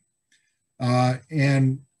like.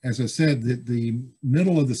 And as I said, the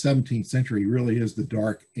middle of the 17th century really is the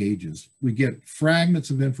Dark Ages. We get fragments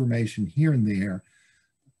of information here and there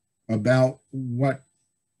about what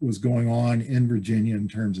was going on in Virginia in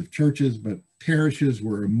terms of churches, but parishes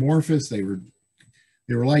were amorphous. They were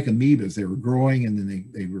like amoebas. They were growing, and then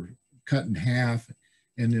they were cut in half.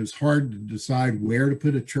 And it was hard to decide where to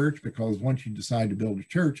put a church, because once you decide to build a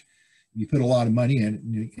church, you put a lot of money in it,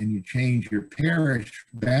 and you change your parish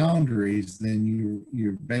boundaries, then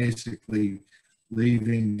you're basically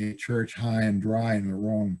leaving the church high and dry in the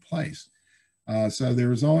wrong place. So there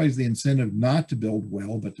was always the incentive not to build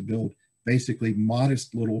well, but to build basically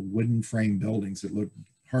modest little wooden frame buildings that looked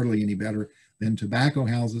hardly any better than tobacco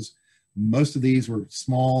houses. Most of these were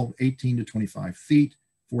small, 18 to 25 feet,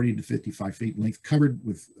 40 to 55 feet in length, covered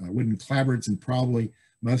with wooden clapboards, and probably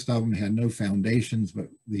most of them had no foundations, but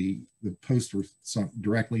the posts were sunk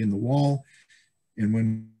directly in the wall. And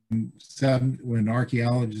when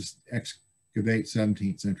archaeologists excavate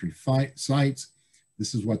 17th century sites,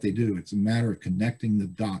 this is what they do. It's a matter of connecting the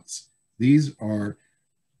dots. These are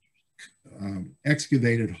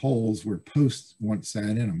excavated holes where posts once sat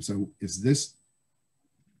in them. So is this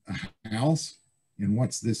a house? And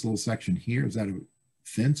what's this little section here? Is that a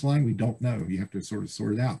fence line? We don't know. You have to sort of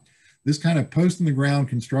sort it out. This kind of post in the ground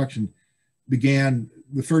construction began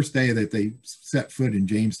the first day that they set foot in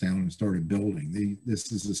Jamestown and started building.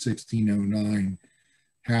 This is a 1609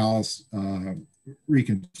 house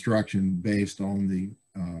reconstruction based on the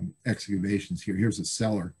excavations here. Here's a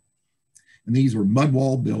cellar. And these were mud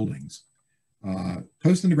wall buildings.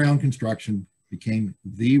 Post in the ground construction became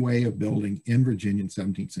the way of building in Virginia in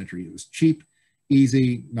 17th century. It was cheap,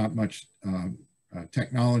 easy, not much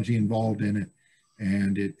technology involved in it.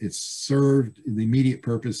 And it served the immediate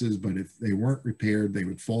purposes, but if they weren't repaired, they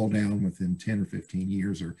would fall down within 10 or 15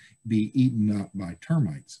 years or be eaten up by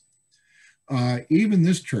termites. Even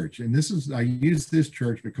this church, and I use this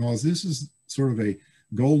church because this is sort of a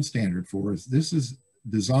gold standard for us. This is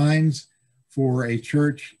designs for a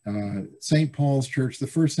church, St. Paul's Church, the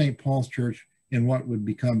first St. Paul's Church in what would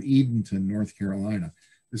become Edenton, North Carolina.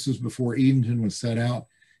 This was before Edenton was set out.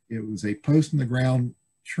 It was a post in the ground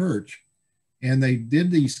church. And they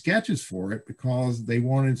did these sketches for it because they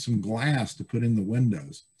wanted some glass to put in the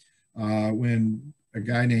windows. When a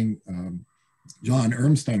guy named John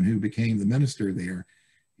Ermstone, who became the minister there,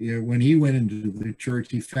 when he went into the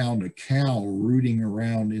church, he found a cow rooting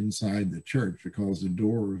around inside the church because the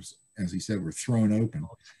doors, as he said, were thrown open.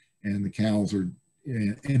 And the cows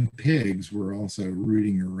and pigs were also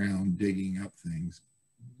rooting around, digging up things,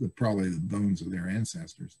 probably the bones of their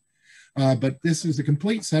ancestors. But this is a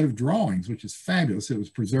complete set of drawings, which is fabulous. It was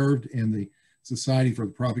preserved in the Society for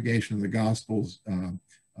the Propagation of the Gospels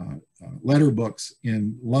letter books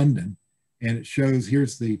in London. And it shows,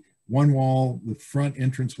 here's the one wall, the front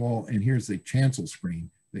entrance wall, and here's the chancel screen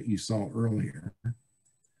that you saw earlier.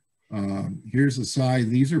 Here's the side.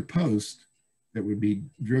 These are posts that would be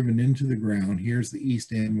driven into the ground. Here's the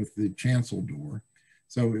east end with the chancel door.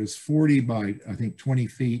 So it was 40 by, I think, 20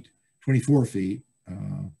 feet, 24 feet.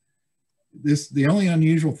 The only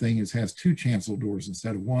unusual thing is it has 2 chancel doors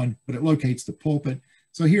instead of 1, but it locates the pulpit.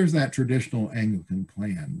 So here's that traditional Anglican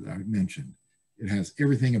plan that I mentioned. It has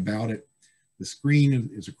everything about it. The screen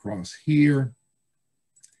is across here.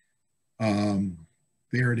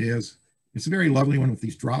 There it is. It's a very lovely one with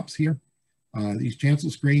these drops here, these chancel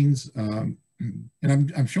screens. And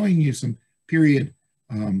I'm showing you some period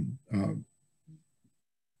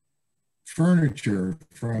furniture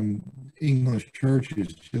from English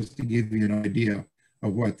churches just to give you an idea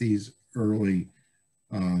of what these early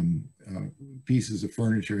pieces of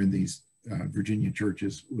furniture in these Virginia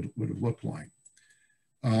churches would have looked like.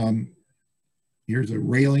 Here's a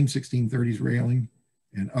railing, 1630s railing,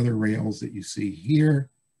 and other rails that you see here.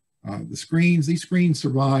 The screens, these screens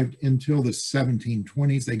survived until the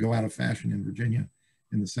 1720s. They go out of fashion in Virginia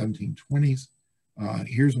in the 1720s.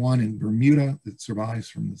 Here's one in Bermuda that survives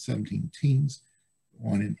from the 17 teens,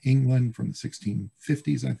 one in England from the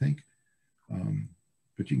 1650s, I think.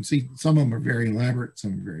 But you can see some of them are very elaborate,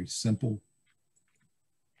 some are very simple.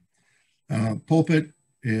 Pulpit,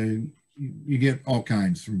 you get all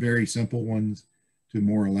kinds, from very simple ones to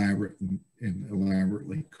more elaborate and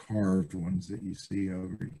elaborately carved ones that you see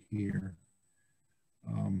over here.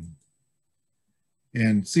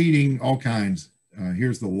 And seating, all kinds.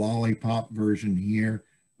 Here's the lollipop version here.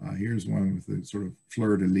 Here's one with the sort of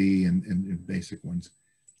fleur-de-lis and basic ones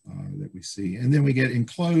that we see. And then we get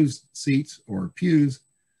enclosed seats or pews,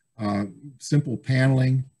 simple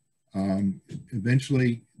paneling.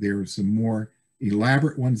 Eventually, there are some more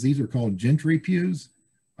elaborate ones. These are called gentry pews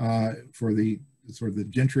for the sort of the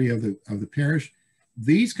gentry of the parish.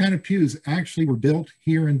 These kind of pews actually were built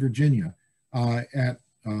here in Virginia at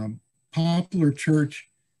Poplar Church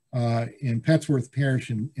in Petsworth Parish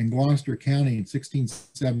in Gloucester County in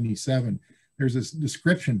 1677. There's this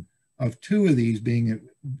description of two of these being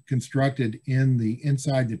constructed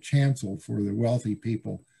inside the chancel for the wealthy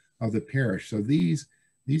people of the parish. So these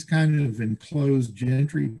kind of enclosed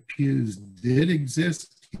gentry pews did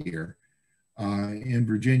exist here in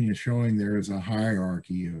Virginia, showing there is a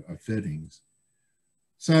hierarchy of fittings.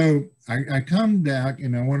 So I come back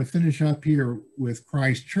and I want to finish up here with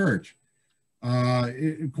Christ Church.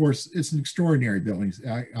 Of course, it's an extraordinary building.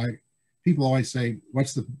 People always say,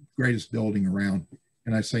 what's the greatest building around?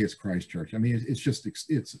 And I say it's Christ Church. I mean,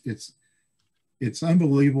 it's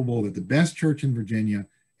unbelievable that the best church in Virginia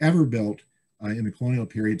ever built in the colonial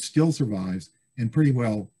period still survives and pretty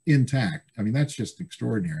well intact. I mean, that's just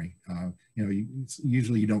extraordinary.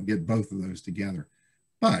 Usually you don't get both of those together.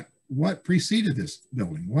 But what preceded this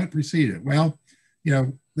building? What preceded it? Well,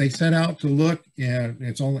 they set out to look, and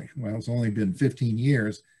it's only been 15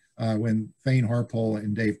 years when Thane Harpole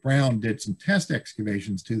and Dave Brown did some test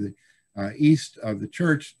excavations to the east of the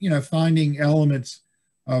church, finding elements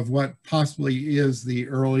of what possibly is the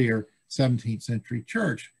earlier 17th century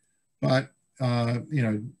church. But,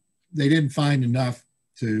 they didn't find enough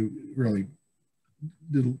to really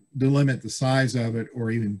delimit the size of it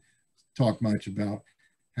or even talk much about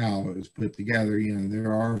how it was put together.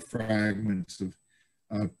 There are fragments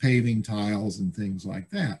of paving tiles and things like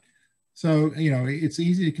that. So, it's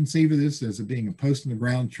easy to conceive of this as it being a post in the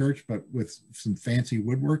ground church, but with some fancy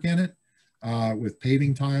woodwork in it, with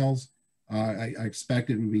paving tiles. I expect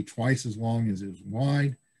it would be twice as long as it is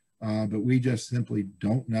wide, but we just simply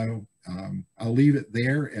don't know. I'll leave it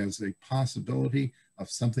there as a possibility of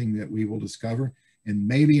something that we will discover. And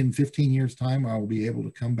maybe in 15 years' time, I will be able to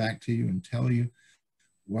come back to you and tell you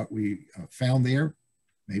what we found there.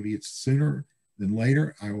 Maybe it's sooner than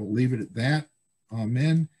later. I will leave it at that.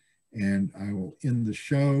 Amen. And I will end the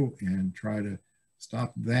show and try to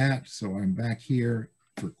stop that. So I'm back here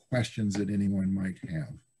for questions that anyone might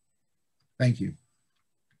have. Thank you.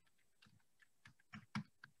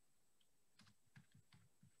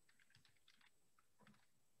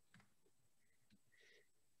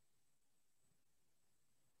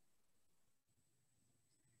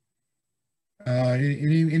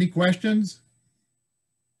 Any questions?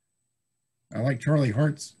 I like Charlie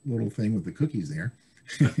Hart's little thing with the cookies there.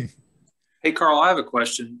 Hey, Carl, I have a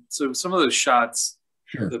question. So some of those shots,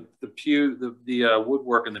 sure. The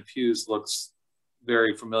woodwork in the pews looks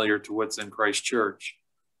very familiar to what's in Christ Church.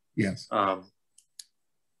 Yes.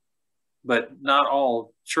 But not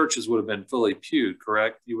all churches would have been fully pewed,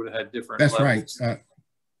 correct? You would have had different levels. Right.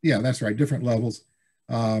 Yeah, that's right. Different levels.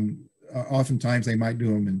 Oftentimes they might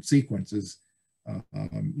do them in sequences.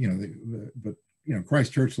 But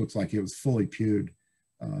Christ Church looks like it was fully pewed.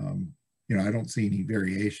 I don't see any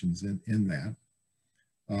variations in that.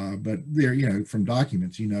 But there, from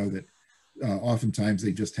documents, that oftentimes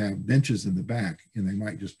they just have benches in the back, and they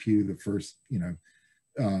might just pew the first,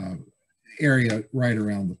 area right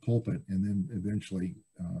around the pulpit, and then eventually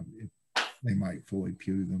they might fully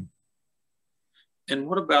pew them. And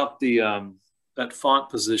what about that font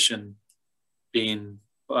position being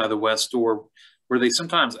by the west door? Were they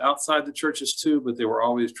sometimes outside the churches too, but they were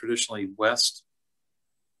always traditionally west?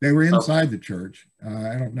 They were inside the church.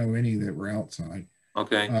 I don't know any that were outside.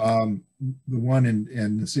 Okay. The one in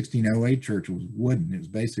the 1608 church was wooden. It was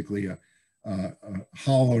basically a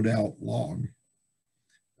hollowed out log,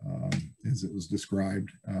 as it was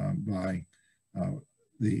described by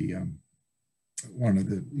the one of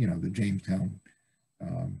the the Jamestown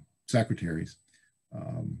secretaries.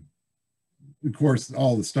 Of course,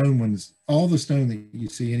 all the stone that you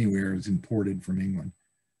see anywhere is imported from England.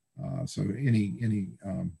 So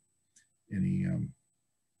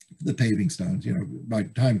the paving stones, by the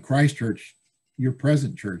time Christchurch, your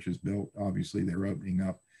present church, is built, obviously they're opening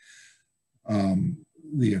up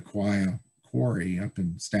the Aquia quarry up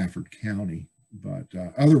in Stafford County. But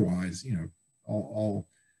otherwise, all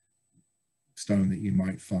stone that you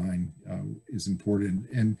might find is imported.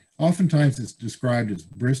 And oftentimes it's described as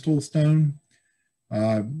Bristol stone,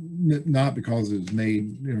 not because it was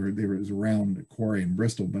made, or there was around a quarry in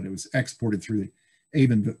Bristol, but it was exported through the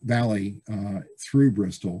Avon Valley through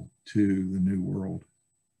Bristol to the New World.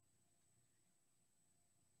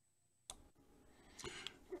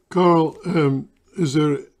 Carl,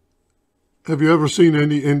 have you ever seen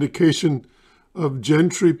any indication of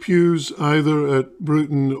gentry pews either at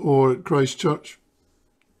Bruton or at Christ Church?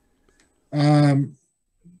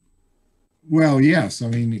 Well, yes. I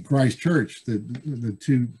mean, at Christ Church, the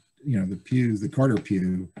two, the pews, the Carter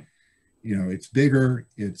pew, it's bigger.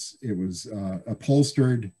 It was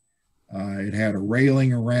upholstered. It had a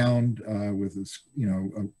railing around with a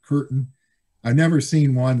curtain. I've never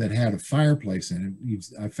seen one that had a fireplace in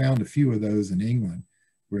it. I found a few of those in England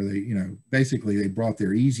where they, basically they brought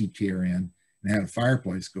their easy chair in and had a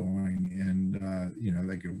fireplace going, and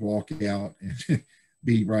they could walk out and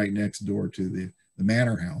be right next door to the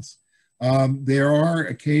manor house. There are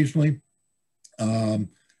occasionally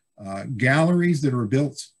galleries that are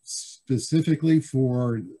built specifically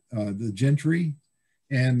for the gentry,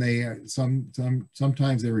 and they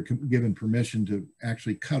sometimes they were given permission to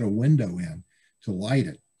actually cut a window in to light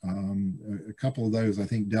it. A couple of those, I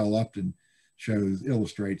think Dell Upton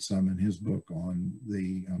illustrates some in his book on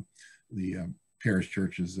the parish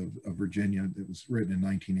churches of Virginia that was written in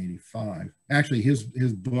 1985. Actually, his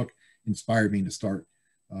book inspired me to start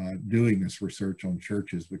doing this research on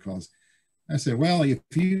churches, because I said, well, if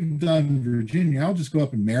you've done Virginia, I'll just go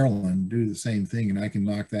up in Maryland and do the same thing, and I can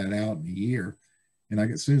knock that out in a year. And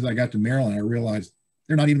as soon as I got to Maryland, I realized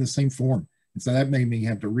they're not even the same form. And so that made me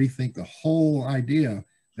have to rethink the whole idea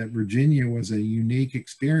that Virginia was a unique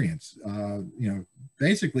experience.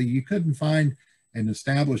 Basically, you couldn't find an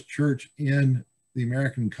established church in the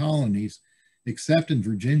American colonies except in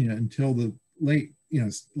Virginia until the late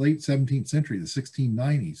 17th century, the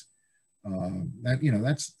 1690s.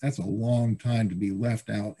 That's a long time to be left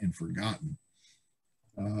out and forgotten.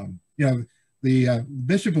 The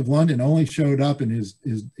Bishop of London only showed up in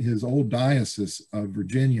his old diocese of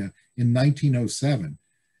Virginia in 1907.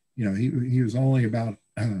 He was only about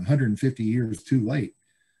 150 years too late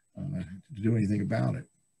to do anything about it.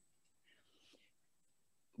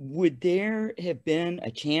 Would there have been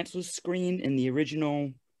a chancel screen in the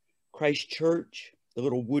original Christ Church, the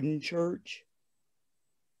little wooden church?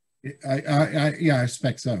 Yeah, I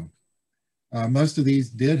expect so. Most of these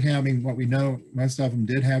did have, what we know, most of them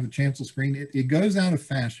did have a chancel screen. It goes out of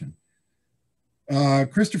fashion.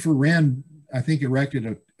 Christopher Wren, I think, erected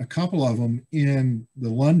a couple of them in the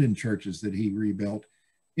London churches that he rebuilt,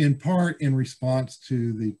 in part in response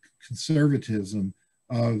to the conservatism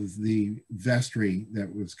of the vestry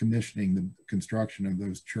that was commissioning the construction of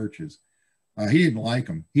those churches. He didn't like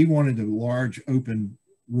them. He wanted a large open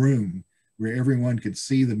room where everyone could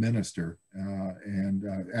see the minister and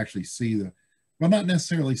actually see not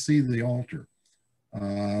necessarily see the altar,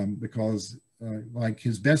 because like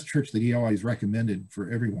his best church that he always recommended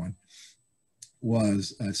for everyone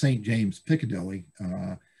was St. James, Piccadilly,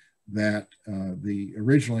 that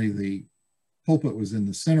originally the pulpit was in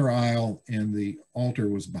the center aisle and the altar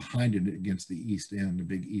was behind it against the east end, the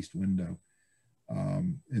big east window.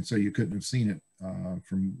 And so you couldn't have seen it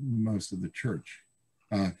from most of the church.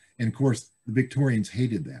 And of course, the Victorians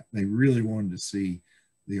hated that. They really wanted to see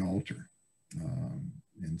the altar.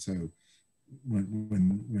 And so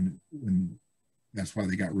when that's why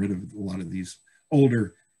they got rid of a lot of these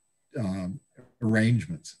older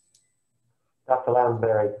arrangements. Dr.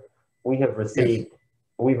 Lounsbury, we've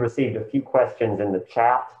received a few questions in the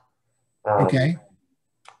chat. Okay.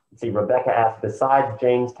 Let's see, Rebecca asked, besides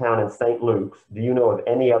Jamestown and St. Luke's, do you know of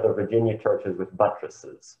any other Virginia churches with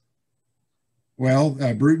buttresses? Well,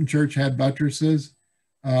 Bruton Church had buttresses.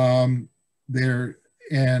 And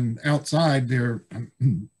outside there,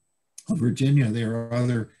 Virginia, there are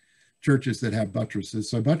other churches that have buttresses.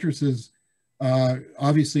 So buttresses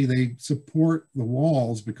obviously they support the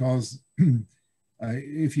walls because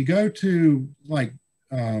if you go to like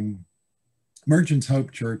Merchant's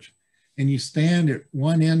Hope Church and you stand at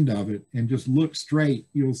one end of it and just look straight,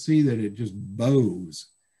 you'll see that it just bows.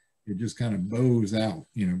 It just kind of bows out,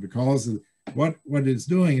 you know, because of what it's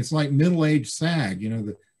doing. It's like middle-aged sag, you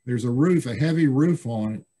know, there's a roof, a heavy roof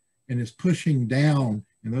on it, and it's pushing down,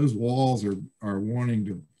 and those walls are wanting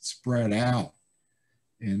to spread out.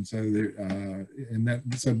 And so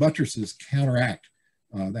so buttresses counteract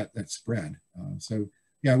that spread. So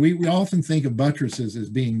yeah, we often think of buttresses as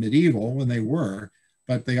being medieval when they were,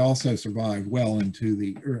 but they also survived well into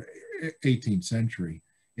the 18th century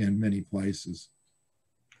in many places.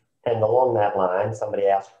 And along that line, somebody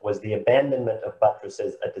asked, was the abandonment of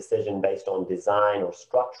buttresses a decision based on design or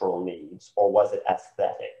structural needs, or was it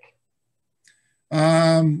aesthetic?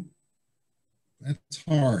 That's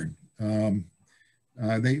hard.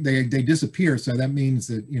 They disappear, so that means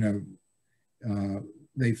that, you know,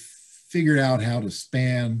 they figured out how to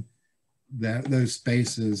span those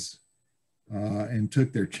spaces and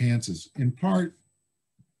took their chances, in part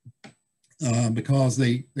because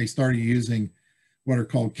they started using what are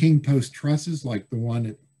called king post trusses, like the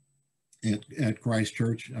one at Christ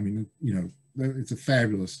Church. I mean, you know, it's a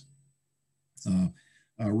fabulous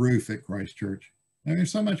roof at Christ Church. And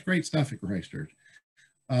there's so much great stuff at Christ Church.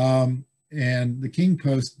 And the king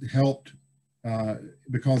post helped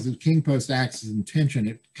because the king post acts as in tension.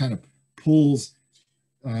 It kind of pulls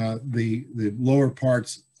the lower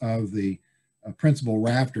parts of the principal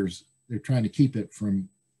rafters. They're trying to keep it from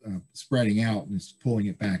spreading out, and it's pulling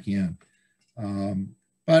it back in.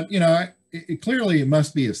 But, you know, clearly it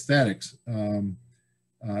must be aesthetics in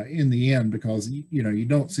the end, because, you know, you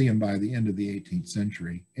don't see them by the end of the 18th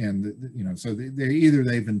century. And, you know, so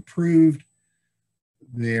they've improved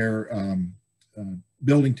their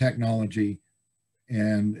building technology,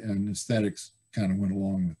 and aesthetics kind of went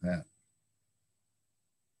along with that.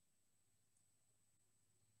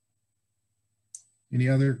 Any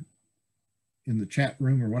other in the chat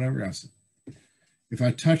room or whatever else? If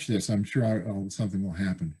I touch this, I'm sure something will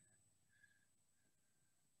happen.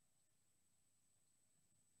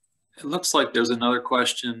 It looks like there's another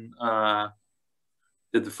question.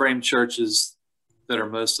 Did the frame churches that are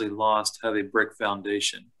mostly lost have a brick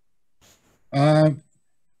foundation? Well,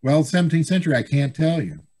 17th century, I can't tell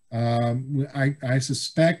you. I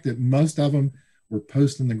suspect that most of them were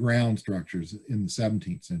post in the ground structures in the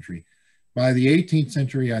 17th century. By the 18th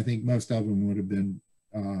century, I think most of them would have been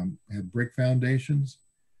had brick foundations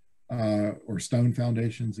or stone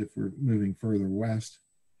foundations if we're moving further west.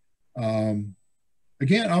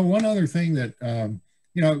 Again, one other thing that,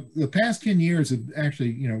 you know, the past 10 years have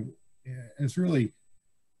actually, you know, it's really,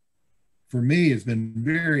 for me, it's been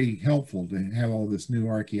very helpful to have all this new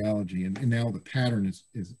archaeology, and now the pattern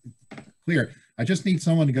is clear. I just need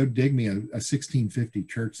someone to go dig me a 1650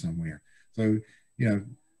 church somewhere. So, you know,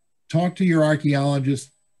 talk to your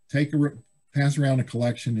archaeologist, pass around a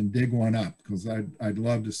collection and dig one up, because I'd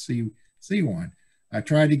love to see one. I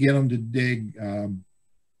tried to get them to dig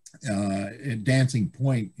at Dancing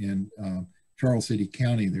Point in Charles City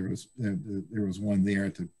County. There was one there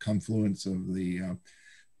at the confluence of the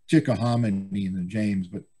Chickahominy and the James,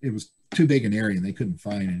 but it was too big an area and they couldn't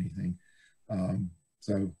find anything.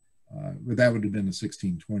 But that would have been a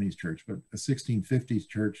 1620s church, but a 1650s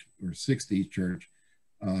church or 60s church,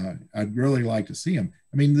 I'd really like to see them.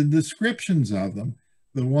 I mean, the descriptions of them,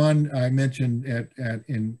 the one I mentioned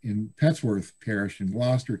in Petsworth Parish in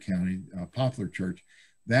Gloucester County, Poplar Church,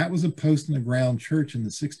 that was a post in the ground church in the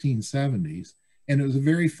 1670s, and it was a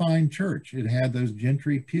very fine church. It had those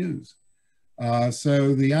gentry pews.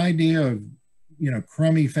 So the idea of, you know,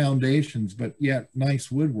 crummy foundations, but yet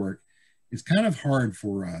nice woodwork is kind of hard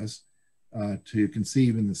for us to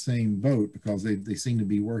conceive in the same boat, because they seem to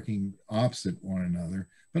be working opposite one another.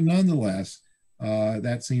 But nonetheless,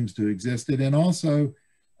 that seems to exist. And also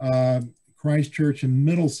Christ Church in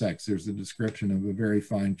Middlesex, there's a description of a very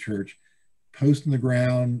fine church, post in the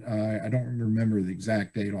ground. I don't remember the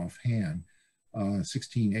exact date offhand,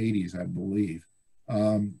 1680s, I believe.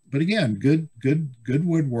 But again, good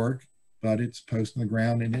woodwork, but it's post in the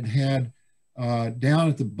ground, and it had down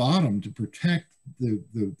at the bottom, to protect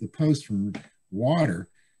the post from water,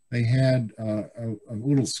 they had a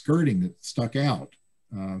little skirting that stuck out,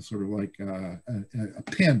 sort of like a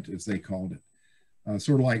pent, as they called it,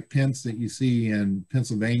 sort of like pents that you see in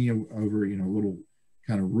Pennsylvania over, you know, a little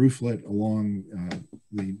kind of rooflet along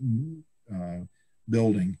the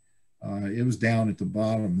building. It was down at the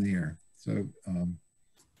bottom there. So,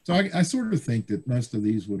 I sort of think that most of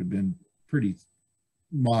these would have been pretty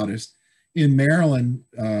modest. In Maryland,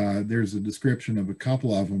 there's a description of a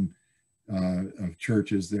couple of them, of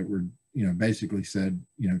churches that were, basically said,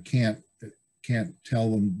 can't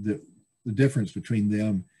tell them the difference between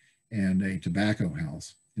them and a tobacco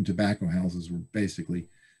house. And tobacco houses were basically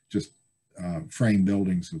just frame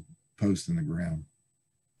buildings with posts in the ground.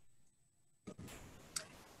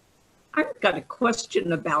 I've got a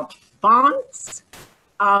question about fonts.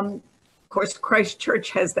 Of course, Christ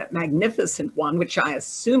Church has that magnificent one, which I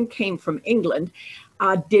assume came from England.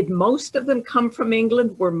 Did most of them come from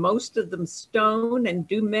England? Were most of them stone? And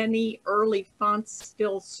do many early fonts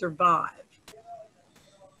still survive?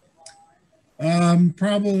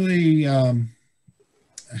 Probably a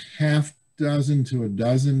half dozen to a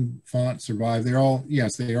dozen fonts survive. They're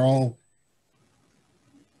all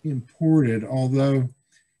imported, although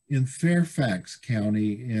in Fairfax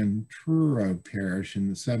County in Truro Parish in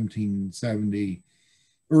the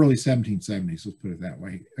early 1770s, let's put it that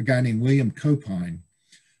way, a guy named William Copine,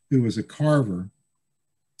 who was a carver,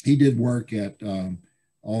 he did work at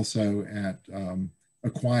also at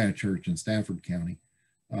Aquia Church in Stafford County.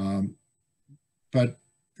 But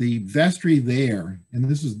the vestry there, and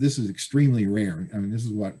this is extremely rare, I mean, this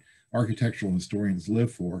is what architectural historians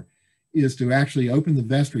live for, is to actually open the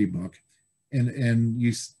vestry book and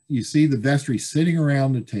you see the vestry sitting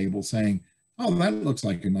around the table saying, oh, that looks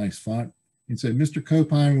like a nice font. And said, Mr.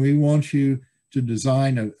 Copine, we want you to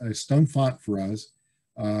design a stone font for us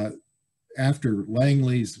after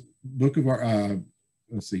Langley's book of,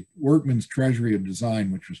 Workman's Treasury of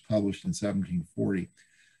Design, which was published in 1740.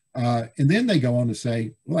 And then they go on to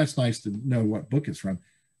say, well, that's nice to know what book it's from.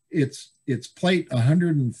 It's plate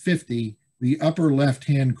 150, the upper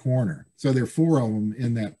left-hand corner. So there are 4 of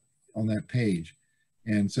them on that page.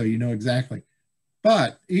 And so you know exactly.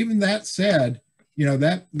 But even that said,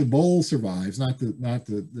 that the bowl survives, not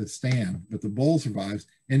the stand, but the bowl survives.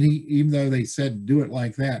 And he, even though they said do it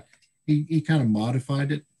like that, he kind of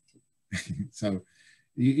modified it. So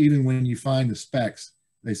even when you find the specs,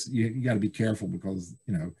 you got to be careful because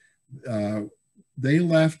they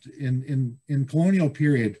left in colonial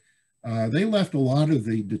period, they left a lot of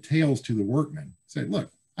the details to the workmen. Said, look,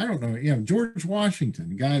 I don't know, George Washington,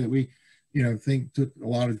 the guy that we think took a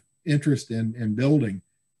lot of interest in building,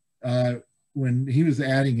 when he was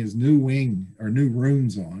adding his new wing or new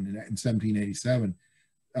rooms on in 1787,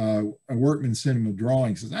 a workman sent him a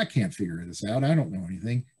drawing, says, I can't figure this out, I don't know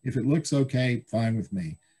anything, if it looks okay, fine with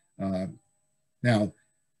me. Now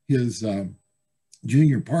his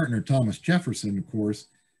junior partner, Thomas Jefferson, of course,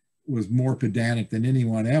 was more pedantic than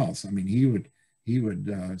anyone else. I mean, he would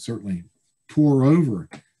certainly pore over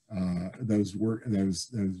those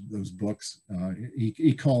books.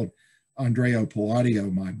 He called Andrea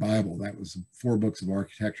Palladio my Bible. That was 4 books of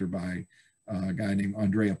architecture by a guy named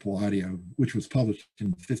Andrea Palladio, which was published in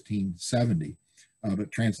 1570,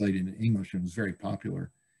 but translated into English and was very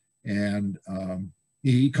popular. And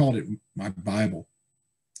he called it my Bible.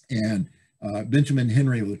 And Benjamin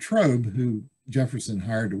Henry Latrobe, who Jefferson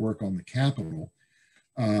hired to work on the Capitol,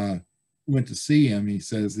 went to see him. He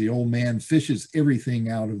says, the old man fishes everything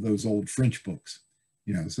out of those old French books.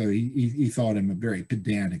 So he thought him a very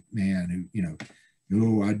pedantic man who,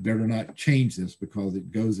 oh, I'd better not change this because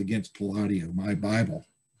it goes against Palladio, my Bible.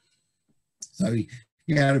 So he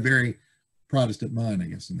had a very Protestant mind, I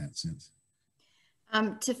guess, in that sense.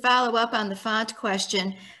 To follow up on the font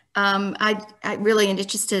question, I'm really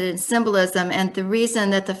interested in symbolism, and the reason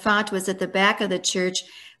that the font was at the back of the church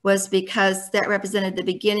was because that represented the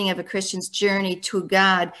beginning of a Christian's journey to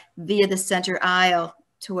God via the center aisle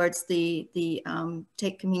towards the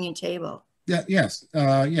take communion table. Yeah, yes,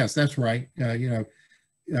 that's right. Even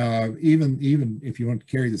if you want to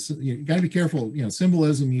carry this, you got to be careful.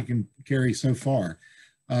 Symbolism you can carry so far,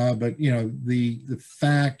 but the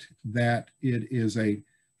fact that it is a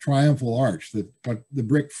triumphal arch, the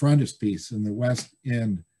brick frontispiece in the west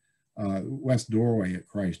end, west doorway at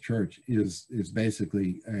Christ Church is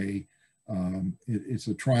basically it's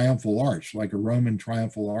a triumphal arch, like a Roman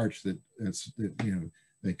triumphal arch that's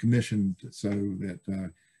they commissioned so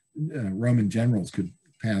that Roman generals could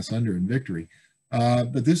pass under in victory.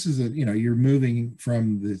 But this is you're moving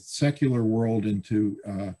from the secular world into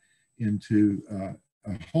a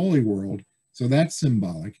holy world, so that's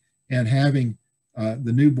symbolic. And having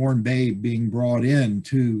the newborn babe being brought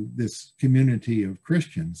into this community of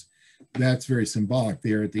Christians, that's very symbolic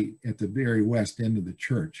there at the very west end of the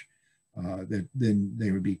church. That then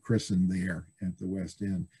they would be christened there at the west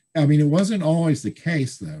end. I mean, it wasn't always the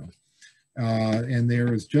case though, and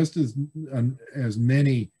there was just as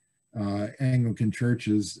many Anglican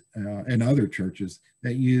churches and other churches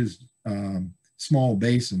that used small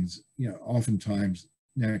basins, oftentimes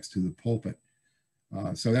next to the pulpit.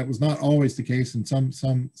 So that was not always the case,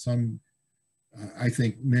 and I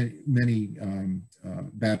think many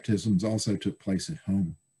baptisms also took place at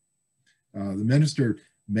home. The minister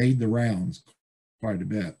made the rounds quite a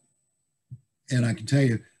bit. And I can tell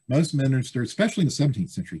you, most ministers, especially in the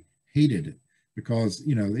 17th century, hated it because,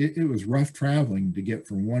 you know, it was rough traveling to get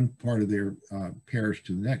from one part of their parish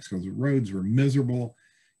to the next because the roads were miserable.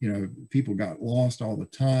 You know, people got lost all the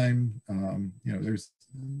time. You know,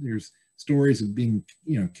 there's stories of being,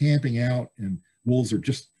 you know, camping out, and wolves are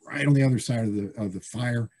just right on the other side of the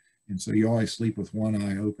fire. And so you always sleep with one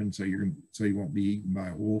eye open so you won't be eaten by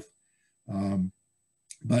a wolf.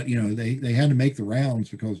 But, you know, they had to make the rounds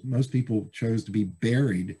because most people chose to be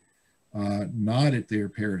buried, not at their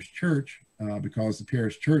parish church, because the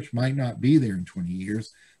parish church might not be there in 20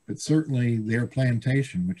 years, but certainly their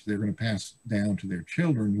plantation, which they're going to pass down to their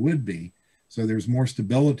children, would be. So there's more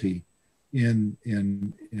stability in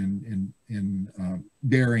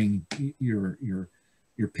burying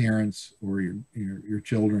your parents or your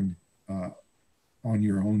children on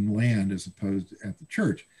your own land as opposed to at the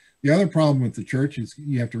church. The other problem with the church is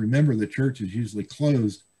you have to remember the church is usually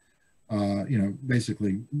closed, you know,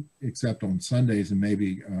 basically except on Sundays and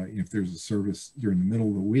maybe if there's a service during the middle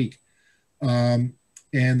of the week. And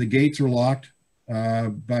the gates are locked,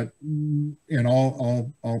 but in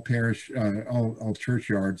all parish, all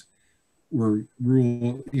churchyards were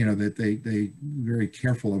ruled, you know, that they very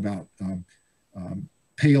careful about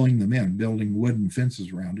paling them in, building wooden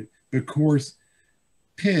fences around it. But of course,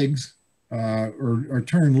 pigs are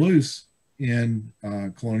turned loose in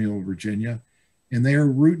colonial Virginia, and they're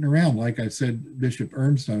rooting around. Like I said, Bishop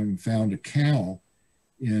Ermstone found a cow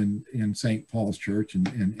in St. Paul's Church,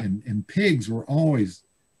 and pigs were always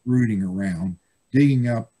rooting around, digging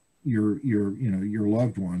up your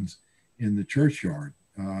loved ones in the churchyard.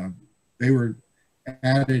 They were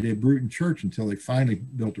added at Bruton Church until they finally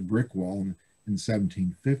built a brick wall in the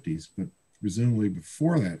 1750s, but presumably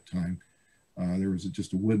before that time, there was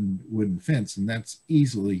just a wooden fence, and that's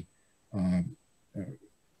easily,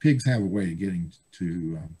 pigs have a way of getting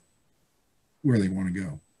to where they want to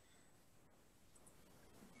go.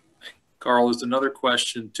 Carl, there's another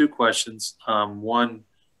question, two questions. One,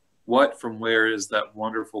 what from where is that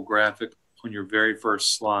wonderful graphic on your very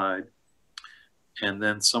first slide? And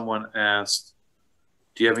then someone asked,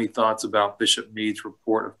 do you have any thoughts about Bishop Meade's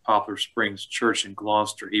report of Poplar Springs Church in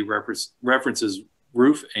Gloucester? He references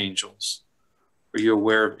roof angels. Are you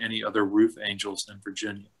aware of any other roof angels in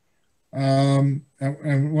Virginia?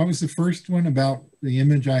 What was the first one about the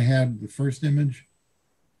image I had, the first image?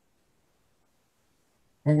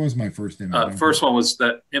 What was my first image? First one was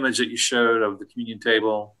that image that you showed of the communion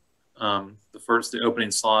table. The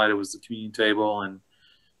opening slide, it was the communion table, and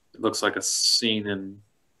it looks like a scene in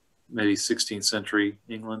maybe 16th century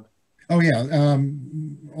England. Oh yeah,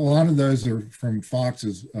 a lot of those are from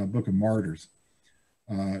Fox's Book of Martyrs.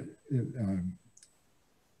 I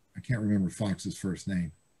can't remember Fox's first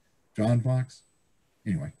name. John Fox?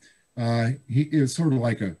 Anyway, it was sort of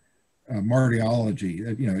like a martyrology.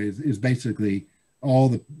 You know, is basically all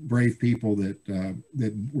the brave people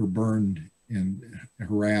that were burned and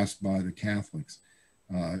harassed by the Catholics.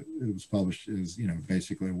 It was published as, you know,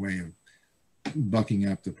 basically a way of bucking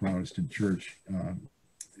up the Protestant church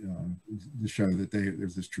to show that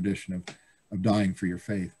there's this tradition of dying for your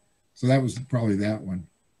faith. So that was probably that one.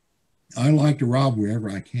 I like to rob wherever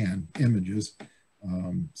I can images.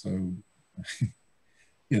 So,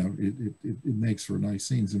 you know, it makes for nice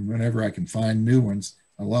scenes. And whenever I can find new ones,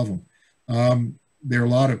 I love them. There are a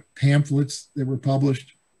lot of pamphlets that were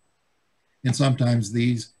published. And sometimes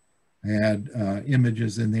these had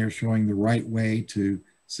images in there showing the right way to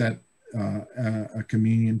set a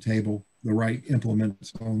communion table, the right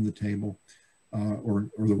implements on the table, or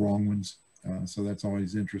the wrong ones. So that's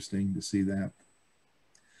always interesting to see that.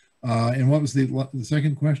 And what was the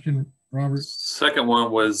second question, Robert? Second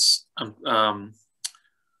one was,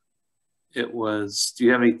 it was, do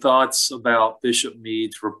you have any thoughts about Bishop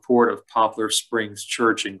Meade's report of Poplar Springs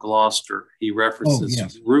Church in Gloucester? He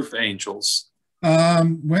references roof angels.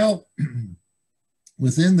 Well,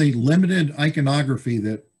 within the limited iconography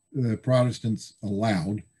that the Protestants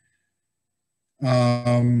allowed,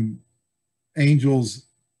 angels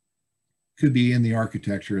could be in the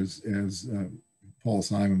architecture, as Paul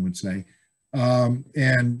Simon would say,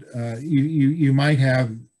 and you might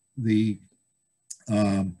have the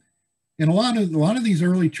and a lot of these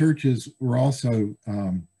early churches were also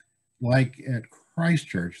like at Christ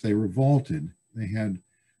Church. They revolted. They had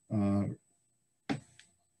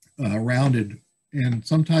rounded, and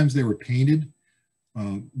sometimes they were painted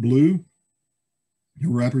blue to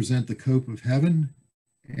represent the cope of heaven,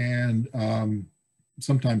 and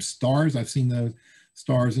sometimes stars. I've seen those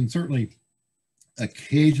stars, and certainly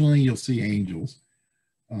occasionally you'll see angels.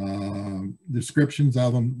 Descriptions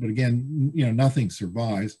of them, but again, nothing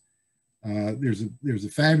survives. There's a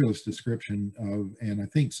fabulous description of, and I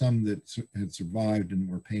think some that had survived and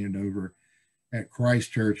were painted over at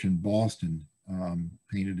Christ Church in Boston,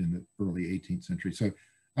 painted in the early 18th century. So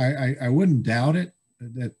I wouldn't doubt it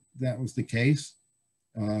that was the case.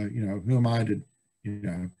 Who am I to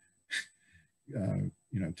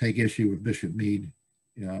take issue with Bishop Meade,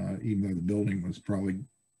 even though the building was probably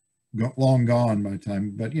long gone by the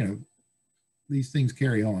time, but these things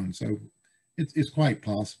carry on, so it's quite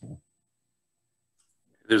possible.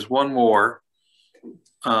 There's one more.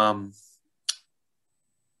 I'm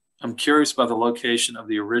curious about the location of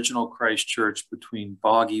the original Christ Church between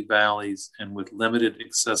boggy valleys and with limited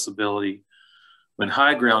accessibility when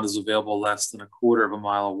high ground is available less than a quarter of a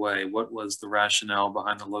mile away. What was the rationale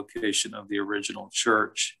behind the location of the original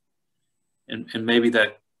church? And maybe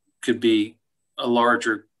that could be a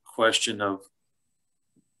larger question of,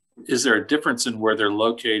 is there a difference in where they're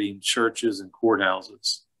locating churches and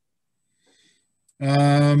courthouses?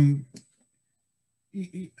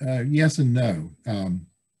 Yes and no.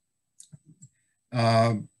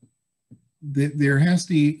 There has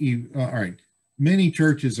to be, all right, many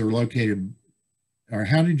churches are located, or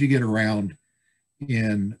how did you get around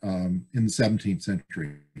in the 17th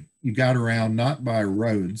century? You got around not by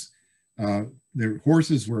roads. The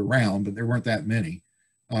horses were around, but there weren't that many.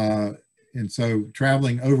 And so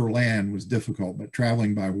traveling overland was difficult, but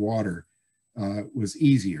traveling by water was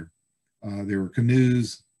easier. There were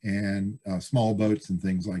canoes and small boats and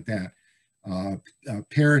things like that.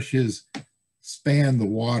 Parishes span the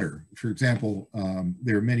water. For example,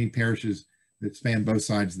 there are many parishes that span both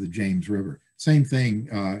sides of the James River. Same thing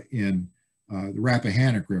in the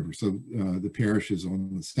Rappahannock River. So the parishes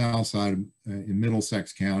on the south side in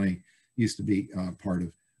Middlesex County used to be part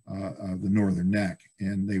of the Northern Neck,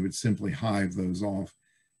 and they would simply hive those off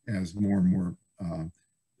as more and more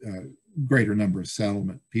greater number of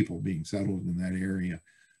people being settled in that area.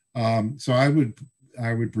 So I would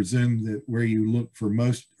presume that where you look for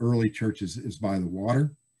most early churches is by the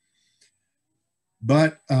water.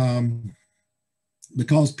 But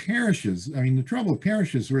because parishes, I mean, the trouble with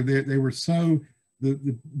parishes were they were so,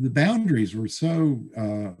 the boundaries were so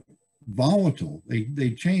volatile.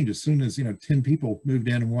 They change as soon as 10 people moved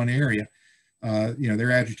in one area.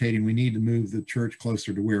 They're agitating, we need to move the church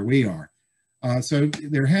closer to where we are. So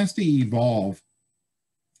there has to evolve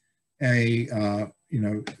a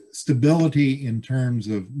stability in terms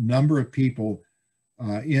of number of people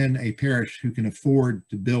in a parish who can afford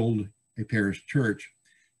to build a parish church,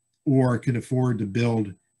 or could afford to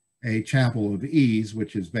build a chapel of ease,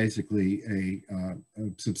 which is basically a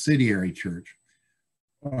subsidiary church.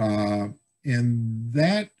 And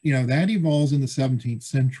that evolves in the 17th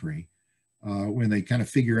century when they kind of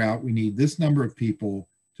figure out we need this number of people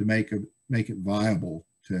to make it viable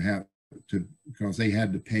because they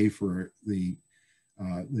had to pay for the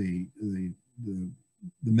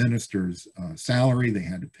minister's salary. They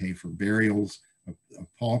had to pay for burials of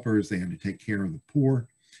paupers. They had to take care of the poor,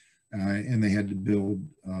 and they had to build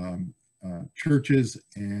churches,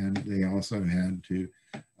 and they also had to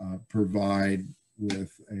provide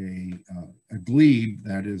with a glebe,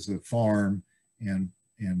 that is a farm and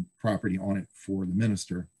property on it for the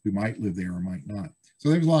minister who might live there or might not. So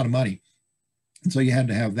there was a lot of money. And so you had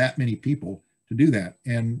to have that many people to do that.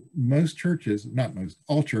 And most churches, not most,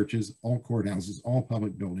 all churches, all courthouses, all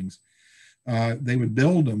public buildings, they would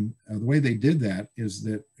build them. The way they did that is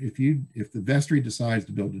that if the vestry decides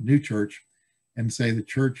to build a new church, and say the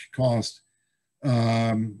church cost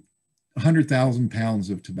 100,000 pounds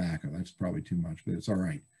of tobacco, that's probably too much, but it's all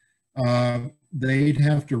right. They'd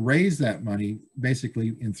have to raise that money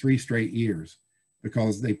basically in 3 straight years,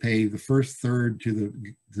 because they pay the first third to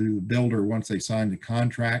the builder once they sign the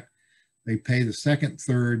contract. They pay the second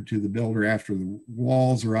third to the builder after the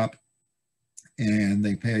walls are up, and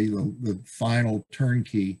they pay the final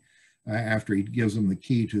turnkey after he gives them the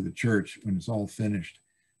key to the church when it's all finished.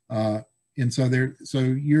 And so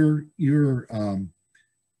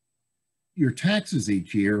your taxes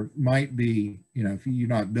each year might be, if you're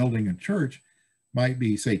not building a church, might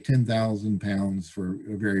be, say, 10,000 pounds for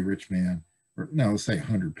a very rich man, or no, let's say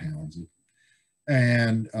 100 pounds.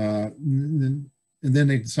 And then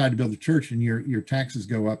they decide to build a church, and your taxes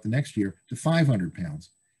go up the next year to 500 pounds.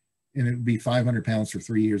 And it would be 500 pounds for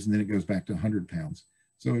 3 years, and then it goes back to 100 pounds.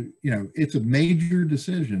 So, it's a major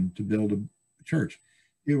decision to build a church.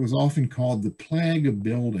 It was often called the plague of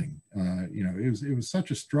building. It was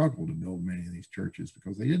such a struggle to build many of these churches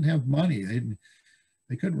because they didn't have money. They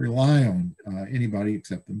they couldn't rely on anybody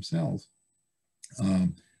except themselves.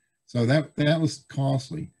 So that was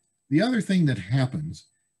costly. The other thing that happens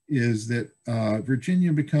is that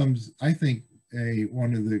Virginia becomes, I think,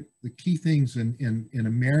 one of the key things in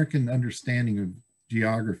American understanding of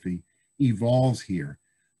geography evolves here.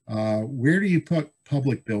 Where do you put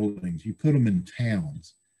public buildings? You put them in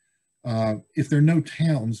towns. If there are no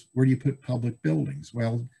towns, where do you put public buildings?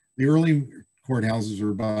 Well, the early courthouses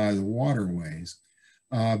are by the waterways,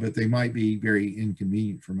 but they might be very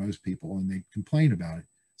inconvenient for most people, and they complain about it.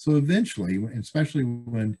 So eventually, especially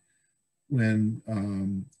when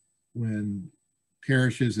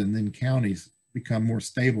parishes and then counties become more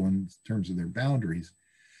stable in terms of their boundaries,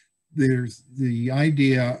 there's the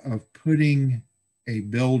idea of putting a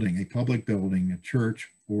building, a public building, a church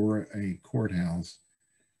or a courthouse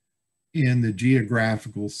in the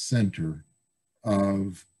geographical center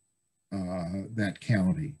of that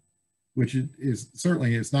county, which is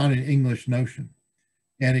certainly, it's not an English notion.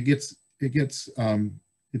 And it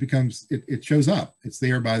shows up. It's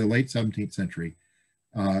there by the late 17th century.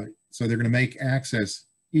 So they're going to make access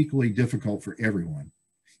equally difficult for everyone.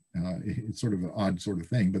 It's sort of an odd sort of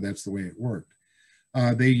thing, but that's the way it worked.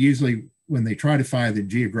 They usually, when they try to find the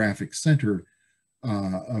geographic center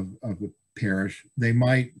of the parish, they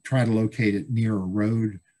might try to locate it near a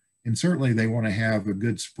road. And certainly they want to have a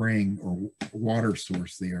good spring or water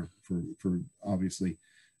source there for obviously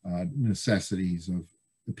necessities of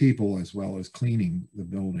the people as well as cleaning the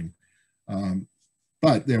building.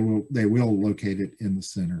 But they will locate it in the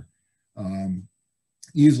center,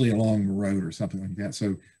 usually along the road or something like that.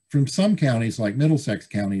 So from some counties like Middlesex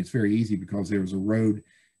County, it's very easy because there was a road.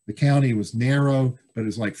 The county was narrow, but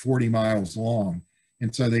it's like 40 miles long.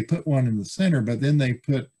 And so they put one in the center, but then they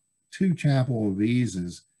put two chapel of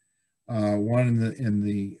eases, one in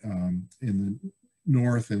the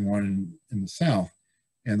north and one in the south.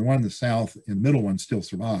 And the one in the south and the middle one still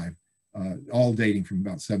survive, all dating from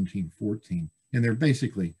about 1714. And they're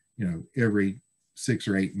basically, every 6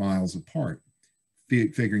 or 8 miles apart,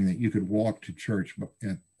 figuring that you could walk to church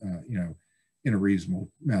at, in a reasonable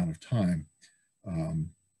amount of time.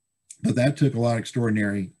 But that took a lot of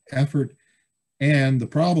extraordinary effort. And the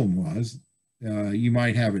problem was you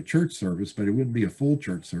might have a church service, but it wouldn't be a full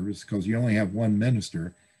church service because you only have one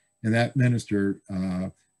minister, and that minister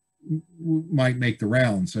might make the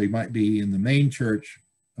rounds. So he might be in the main church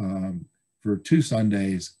for 2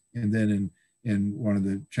 Sundays, and then in one of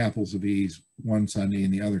the chapels of ease one Sunday,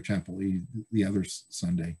 and the other chapel the other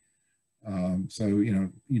Sunday. So,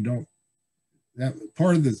 you don't, that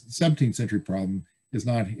part of the 17th century problem is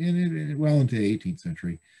not, well into the 18th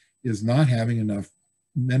century, is not having enough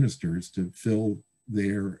ministers to fill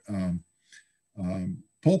their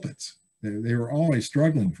pulpits. They were always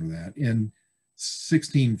struggling for that. In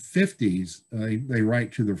 1650s, they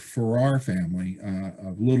write to the Farrar family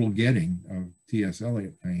of Little Gidding of T.S.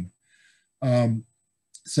 Eliot fame,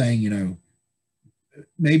 saying,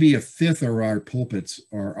 maybe a fifth of our pulpits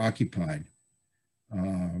are occupied,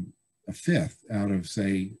 a fifth out of,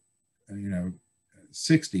 say,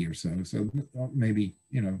 60 or so. So maybe,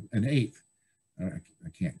 an eighth. I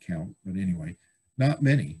can't count, but anyway, not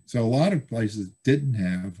many. So a lot of places didn't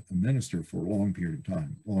have a minister for a long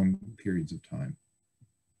periods of time.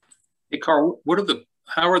 Hey, Carl,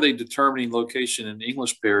 how are they determining location in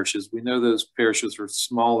English parishes? We know those parishes are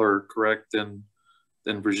smaller, correct, than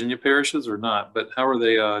Virginia parishes, or not? But how are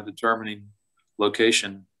they determining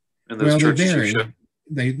location in those churches? They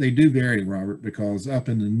vary. They do vary, Robert, because up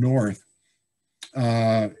in the north,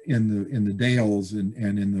 in the Dales and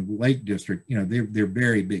in the Lake District, they're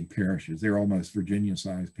very big parishes. They're almost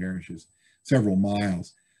Virginia-sized parishes, several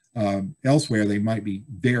miles. Elsewhere, they might be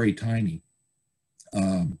very tiny.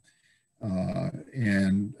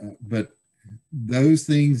 But those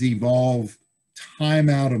things evolve time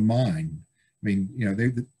out of mind. I mean,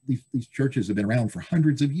 these churches have been around for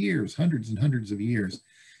hundreds and hundreds of years.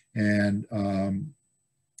 And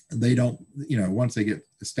they don't, once they get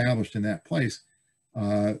established in that place,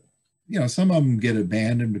 some of them get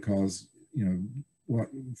abandoned because,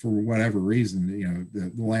 for whatever reason,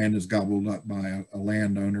 the land is gobbled up by a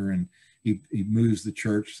landowner, and he moves the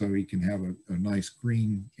church so he can have a nice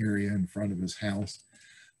green area in front of his house,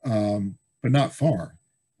 but not far.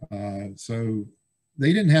 So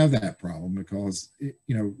they didn't have that problem because,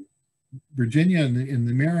 Virginia in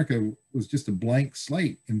America was just a blank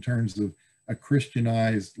slate in terms of a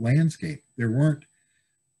Christianized landscape. There weren't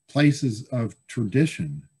places of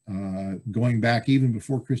tradition going back even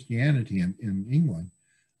before Christianity in England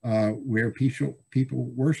where people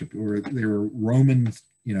worshiped, or there were Roman,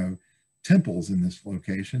 temples in this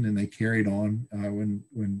location, and they carried on when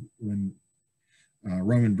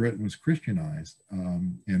Roman Britain was Christianized,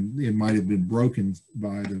 and it might have been broken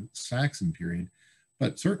by the Saxon period.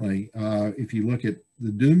 But certainly, if you look at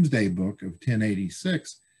the Doomsday Book of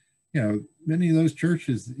 1086, many of those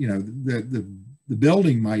churches, the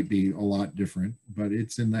building might be a lot different, but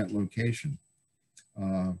it's in that location.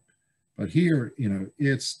 But here,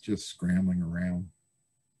 it's just scrambling around.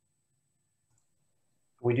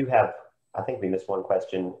 We do have, I think we missed one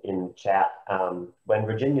question in chat. When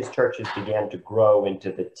Virginia's churches began to grow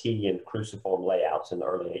into the T and cruciform layouts in the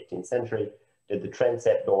early 18th century, did the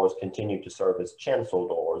transept doors continue to serve as chancel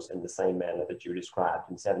doors in the same manner that you described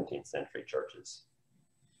in 17th century churches?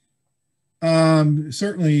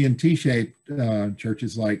 Certainly in T-shaped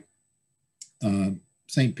churches like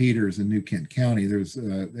St. Peter's in New Kent County, there's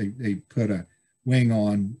they put a wing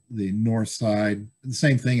on the north side. The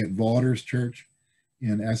same thing at Vaughters Church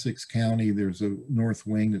in Essex County. There's a north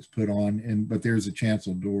wing that's put on, but there's a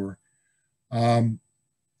chancel door.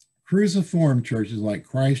 Cruciform churches like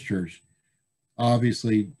Christ Church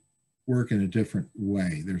obviously work in a different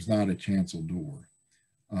way. There's not a chancel door.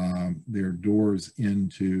 There are doors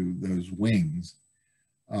into those wings,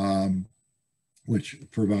 which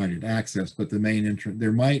provided access, but the main entrance,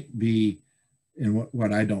 there might be, in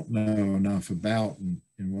what I don't know enough about, and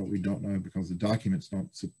what we don't know because the documents don't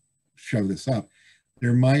show this up,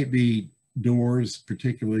 there might be doors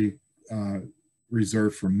particularly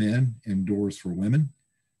reserved for men and doors for women,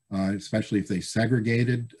 especially if they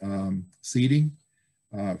segregated seating.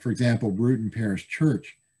 For example, Bruton Parish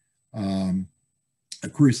Church, a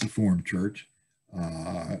cruciform church,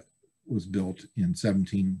 was built in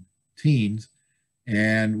 17 teens,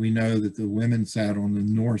 and we know that the women sat on the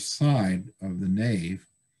north side of the nave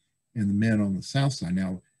and the men on the south side.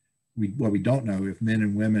 Now, what we don't know if men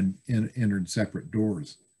and women entered separate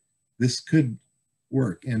doors. This could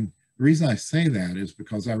work, and the reason I say that is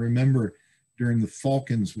because I remember during the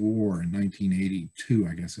Falklands War in 1982,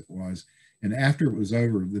 I guess it was, and after it was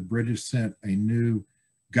over, the British sent a new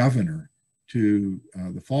governor to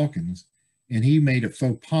the Falklands, and he made a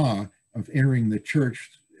faux pas of entering the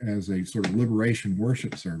church as a sort of liberation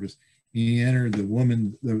worship service. He entered the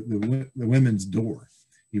women's door.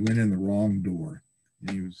 He went in the wrong door. And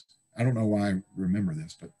he was, I don't know why I remember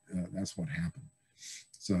this, but that's what happened.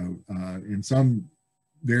 So in some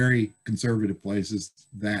very conservative places,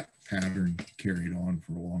 that pattern carried on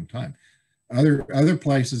for a long time. Other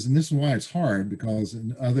places, and this is why it's hard, because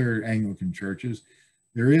in other Anglican churches,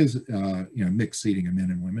 there is mixed seating of men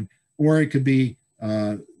and women, or it could be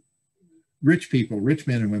rich people, rich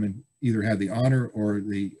men and women either had the honor or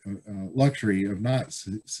the luxury of not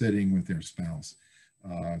sitting with their spouse.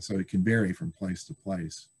 So it can vary from place to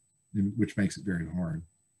place, which makes it very hard.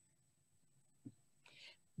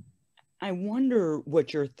 I wonder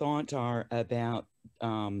what your thoughts are about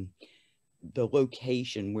the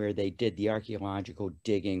location where they did the archaeological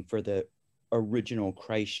digging for the original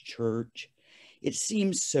Christ Church. It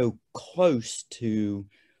seems so close to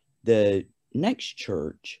the next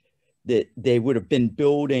church that they would have been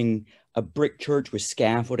building a brick church with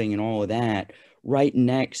scaffolding and all of that right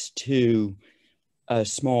next to a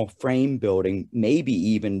small frame building, maybe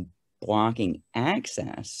even blocking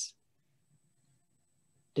access.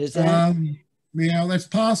 Does that? Yeah, that's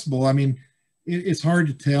possible. I mean, it's hard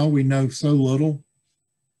to tell. We know so little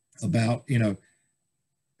about,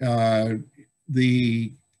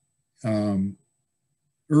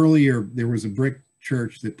 earlier there was a brick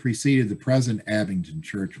church that preceded the present Abingdon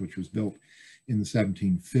Church, which was built in the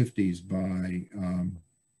 1750s by,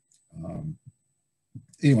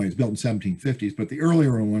 anyways, built in 1750s, but the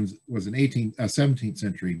earlier one was an 17th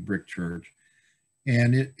century brick church.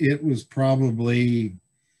 And it was probably,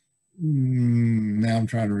 now I'm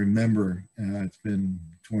trying to remember, it's been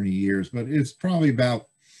 20 years, but it's probably about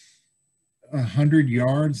 100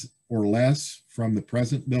 yards or less from the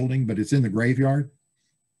present building, but it's in the graveyard.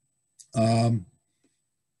 They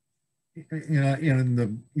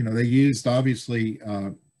used, obviously,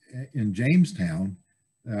 in Jamestown,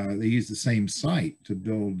 they used the same site to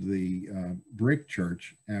build the brick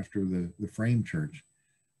church after the frame church.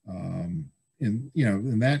 And,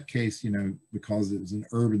 in that case, because it was an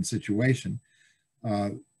urban situation,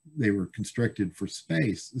 they were constricted for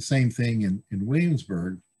space. The same thing in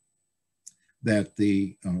Williamsburg, that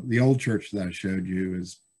the old church that I showed you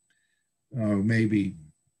is maybe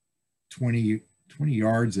 20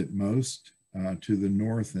 yards at most to the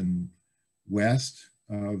north and west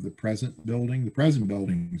of the present building. The present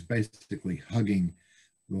building is basically hugging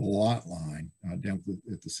the lot line down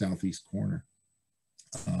at the southeast corner.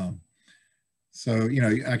 So,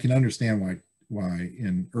 I can understand why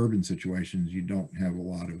in urban situations you don't have a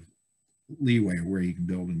lot of leeway where you can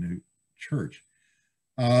build a new church.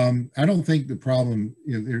 I don't think the problem,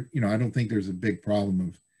 I don't think there's a big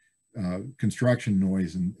problem of construction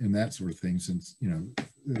noise and that sort of thing, since,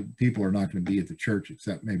 people are not going to be at the church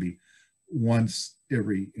except maybe once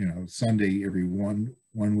every, Sunday, every one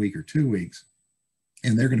week or 2 weeks.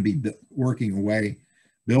 And they're going to be working away,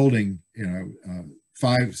 building,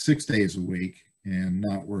 5-6 days a week and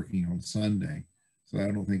not working on Sunday. So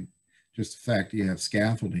I don't think just the fact you have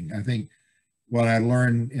scaffolding. I think what I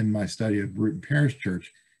learned in my study of Bruton Parish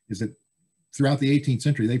Church is that throughout the 18th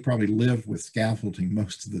century, they probably lived with scaffolding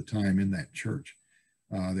most of the time in that church.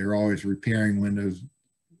 They're always repairing windows,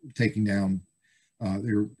 taking down,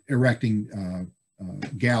 they're erecting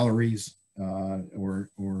galleries or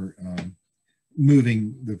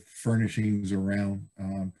moving the furnishings around.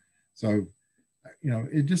 So,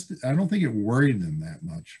 I don't think it worried them that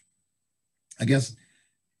much. I guess,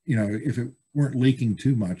 if it weren't leaking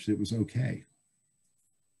too much, it was okay.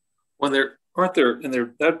 Well,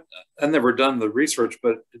 I've never done the research,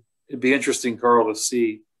 but it'd be interesting, Carl, to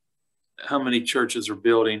see how many churches are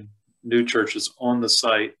building new churches on the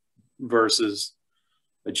site versus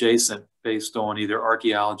adjacent based on either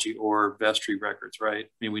archaeology or vestry records, right? I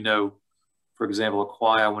mean, we know, for example,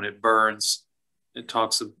 Aquia, when it burns, it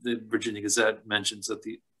talks of the Virginia Gazette mentions that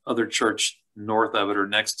the other church north of it or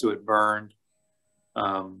next to it burned.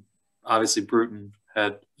 Obviously, Bruton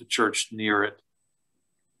had a church near it.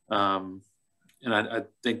 And I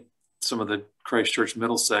think some of the Christ Church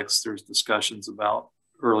Middlesex, there's discussions about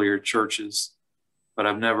earlier churches, but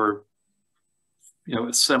I've never,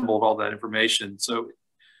 assembled all that information. So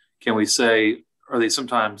can we say, are they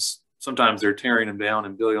sometimes they're tearing them down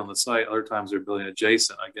and building on the site, other times they're building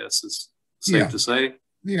adjacent, I guess is safe to say?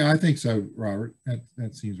 Yeah, I think so, Robert.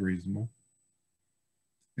 That seems reasonable.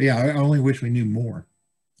 Yeah, I only wish we knew more,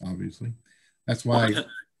 obviously. That's why I'm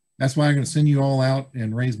going to send you all out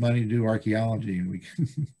and raise money to do archaeology, and we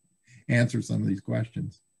can answer some of these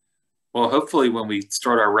questions. Well, hopefully when we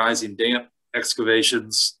start our rising damp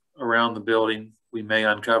excavations around the building, we may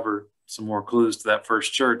uncover some more clues to that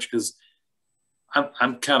first church, because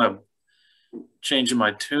I'm kind of changing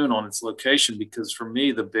my tune on its location, because for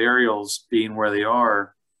me, the burials being where they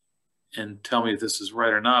are, and tell me if this is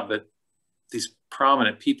right or not, but these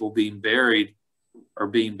prominent people being buried are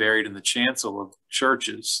being buried in the chancel of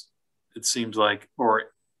churches, it seems like,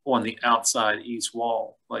 or on the outside east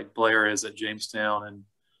wall, like Blair is at Jamestown and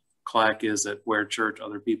Clack is at Ware Church,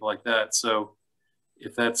 other people like that. So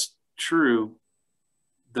if that's true,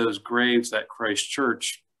 those graves at Christ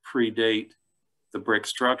Church predate the brick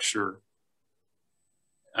structure.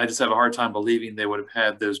 I just have a hard time believing they would have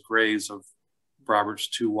had those graves of Robert's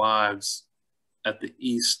two wives at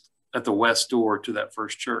the west door to that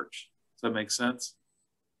first church. Does that make sense?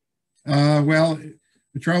 Well,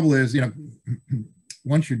 the trouble is,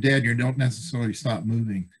 once you're dead, you don't necessarily stop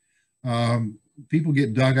moving. People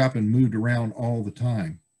get dug up and moved around all the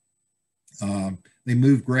time. They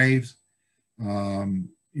move graves.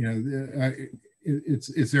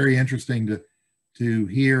 It's very interesting to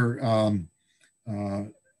hear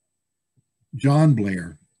John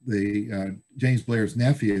Blair, James Blair's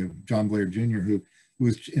nephew, John Blair Jr., who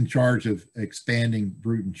was in charge of expanding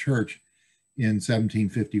Bruton Church in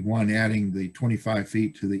 1751, adding the 25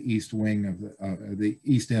 feet to the east wing of the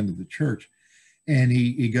east end of the church. And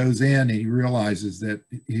he goes in and he realizes that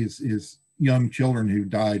his young children who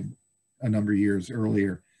died a number of years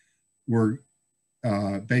earlier were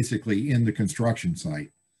basically in the construction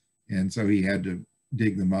site. And so he had to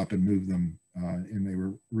dig them up and move them, and they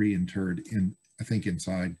were reinterred in, I think,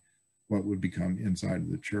 inside what would become inside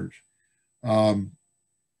of the church.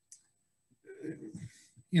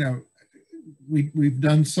 We've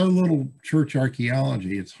done so little church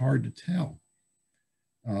archaeology, it's hard to tell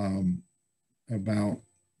about,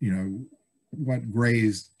 what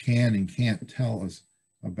graves can and can't tell us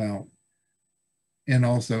about, and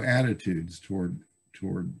also attitudes toward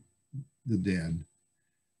the dead.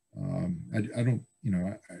 I don't,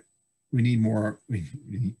 we need more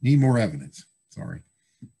evidence. Sorry.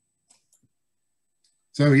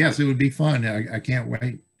 So yes, it would be fun. I can't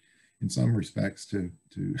wait in some respects to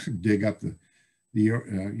dig up the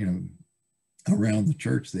around the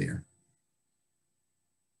church there.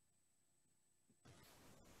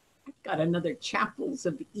 I've got another Chapels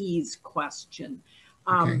of Ease question.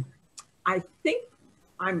 Okay. I think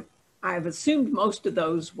I've assumed most of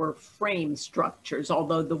those were frame structures,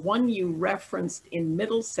 although the one you referenced in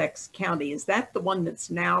Middlesex County, is that the one that's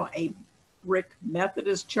now a brick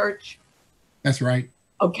Methodist church? That's right.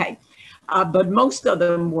 Okay. But most of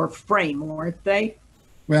them were frame, weren't they?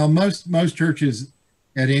 Well, most churches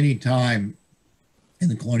at any time in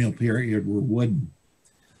the colonial period were wooden.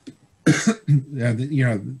 you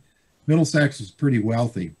know, Middlesex was pretty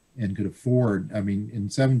wealthy and could afford, I mean, in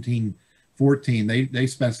 1714, they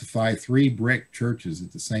specify 3 brick churches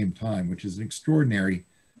at the same time, which is an extraordinary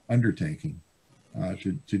undertaking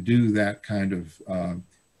to do that kind of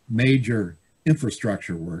major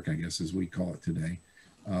infrastructure work, I guess, as we call it today.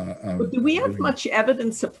 Do we have much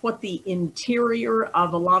evidence of what the interior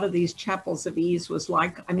of a lot of these chapels of ease was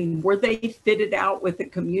like? I mean, were they fitted out with a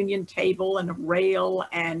communion table and a rail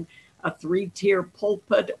and a 3-tier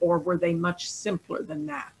pulpit, or were they much simpler than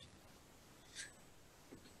that?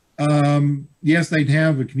 Yes, they'd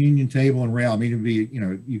have a communion table and rail. I mean, it'd be, you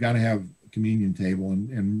know, you got to have a communion table,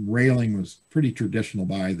 and railing was pretty traditional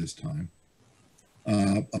by this time.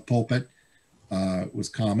 A pulpit was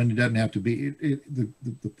common. It doesn't have to be,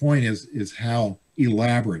 the point is how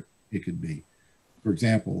elaborate it could be. For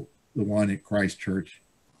example, the one at Christ Church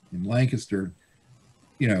in Lancaster,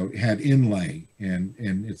 you know, had inlay, and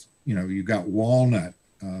it's, you know, you got walnut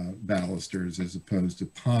balusters as opposed to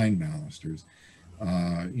pine balusters.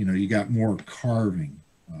 You know, you got more carving.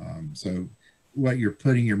 So what you're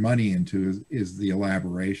putting your money into is the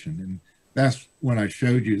elaboration. And that's when I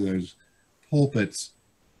showed you those pulpits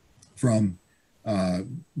from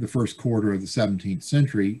the first quarter of the 17th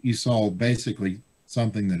century. You saw basically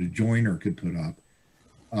something that a joiner could put up.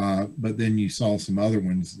 But then you saw some other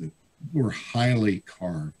ones that were highly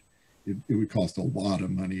carved. It would cost a lot of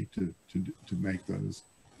money to make those.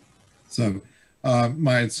 So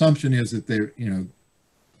my assumption is that they're, you know,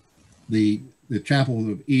 the chapel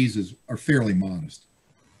of ease are fairly modest.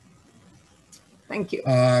 Thank you.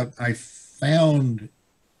 I found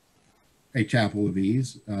a chapel of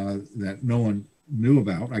ease that no one knew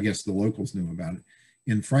about. I guess the locals knew about it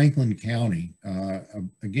in Franklin County.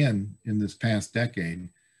 Again, in this past decade,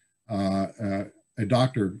 a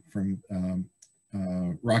doctor from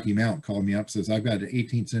Rocky Mount called me up, says, I've got an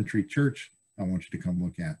 18th century church I want you to come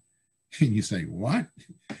look at. And you say, what?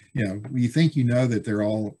 You know, you think you know that they're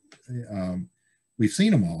all, we've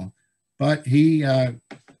seen them all, but he, you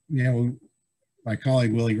know, my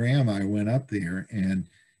colleague Willie Graham, I went up there, and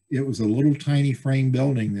it was a little tiny frame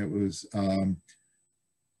building that was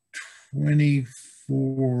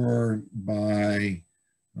 24 by,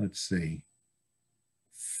 let's see,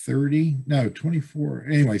 30, no, 24,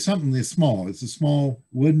 anyway, something this small. It's a small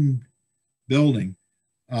wooden building,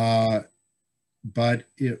 but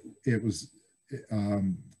it was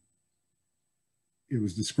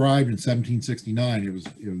described in 1769. It was,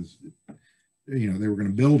 you know, they were going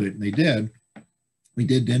to build it, and they did. We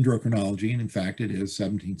did dendrochronology, and in fact, it is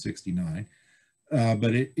 1769.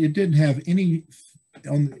 But it didn't have any,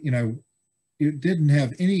 you know, it didn't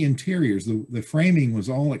have any interiors. The framing was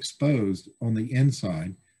all exposed on the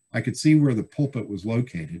inside. I could see where the pulpit was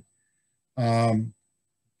located,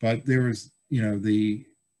 but there was, you know,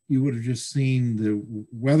 you would have just seen the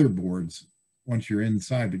weatherboards once you're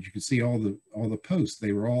inside, but you could see all the posts.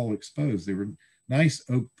 They were all exposed. They were nice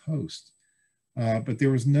oak posts, but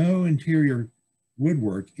there was no interior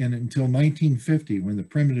woodwork until 1950, when the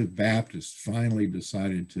Primitive Baptists finally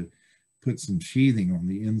decided to put some sheathing on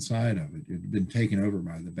the inside of it. It had been taken over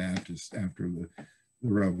by the Baptists after the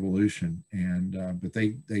Revolution, and but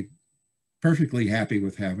they perfectly happy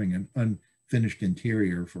with having an unfinished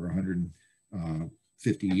interior for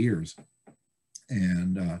 150 years,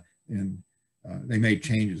 and they made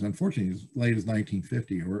changes, unfortunately, as late as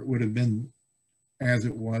 1950, or it would have been as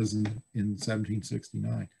it was in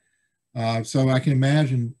 1769. So I can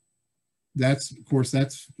imagine that's, of course,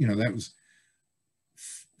 that's, you know, that was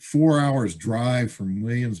 4 hours drive from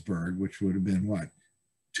Williamsburg, which would have been what,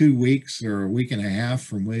 2 weeks or a week and a half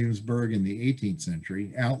from Williamsburg in the 18th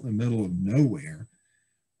century, out in the middle of nowhere,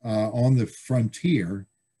 on the frontier.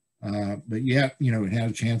 But yet, you know, it had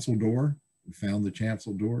a chancel door. We found the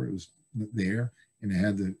chancel door. It was there, and it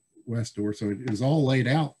had the west door. So it was all laid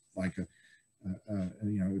out like a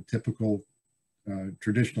you know, a typical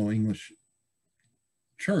traditional English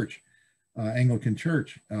church, Anglican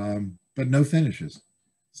church, but no finishes.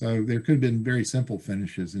 So there could have been very simple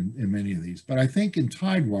finishes in many of these. But I think in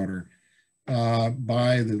Tidewater,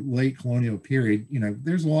 by the late colonial period, you know,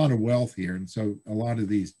 there's a lot of wealth here. And so a lot of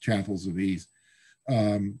these chapels of ease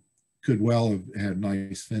could well have had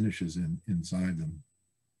nice finishes inside them.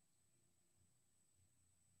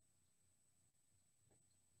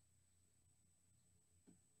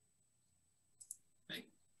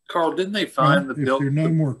 Carl, didn't they find the building? If there are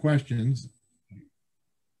no more questions,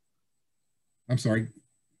 I'm sorry.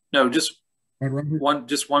 No, just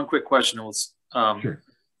one quick question was sure.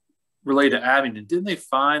 related to Abingdon. Didn't they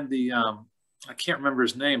find the I can't remember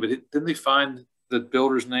his name, but didn't they find the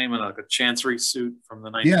builder's name in like a chancery suit from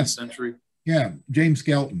the 19th century? Yeah, James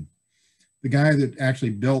Skelton. the guy that actually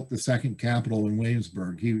built the second Capitol in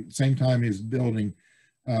Williamsburg. Same time he was building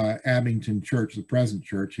Abington Church, the present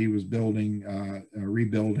church, he was building,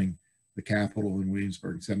 rebuilding the Capitol in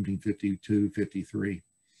Williamsburg, 1752-53.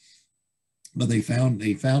 But they found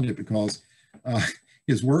it because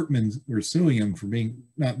his workmen were suing him for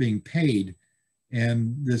not being paid,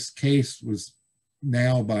 and this case was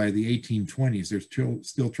now by the 1820s. They're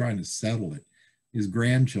still trying to settle it. His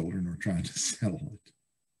grandchildren are trying to settle it.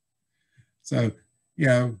 So, you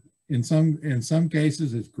know, in some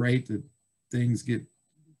cases, it's great that things get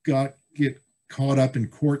caught up in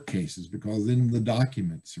court cases because then the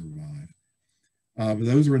documents survive. But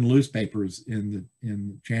those are in newspapers, in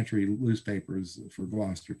the Chancery newspapers for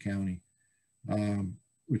Gloucester County,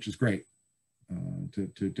 which is great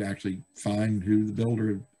to actually find who the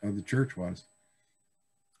builder of the church was.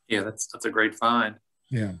 Yeah, that's a great find.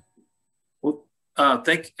 Yeah. Well,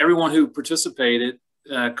 thank everyone who participated.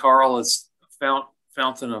 Carl is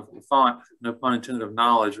fountain of font, no pun intended, of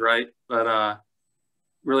knowledge, right? But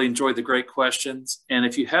really enjoyed the great questions. And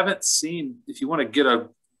if you haven't seen, if you want to get a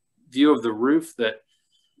view of the roof that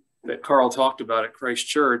Carl talked about at Christ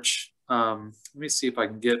Church, let me see if I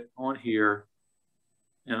can get on here,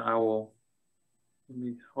 and I will,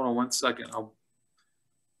 hold on one second. I'll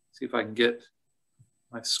see if I can get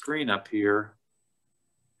my screen up here.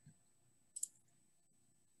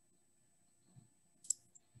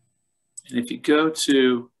 And if you go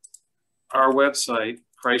to our website,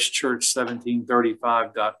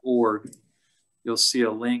 christchurch1735.org, you'll see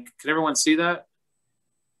a link. Can everyone see that?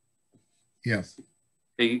 Yes.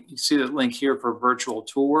 Okay, you see that link here for virtual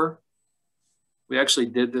tour. We actually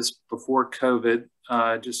did this before COVID.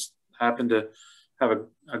 Just happened to have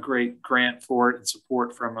a great grant for it and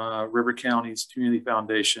support from River County's Community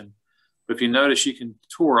Foundation. But if you notice, you can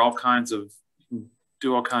tour all kinds of,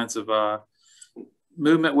 do all kinds of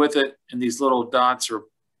movement with it. And these little dots are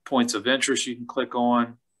points of interest you can click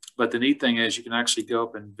on. But the neat thing is you can actually go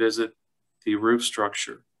up and visit the roof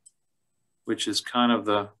structure, which is kind of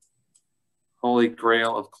the holy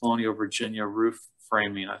grail of colonial Virginia roof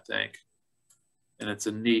framing, I think. And it's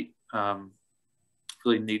a neat,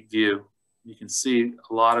 really neat view. You can see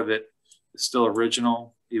a lot of it is still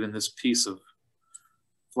original. Even this piece of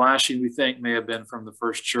flashing, we think, may have been from the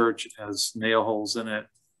first church. It has nail holes in it.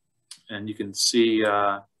 And you can see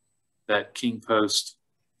that king post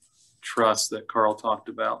truss that Carl talked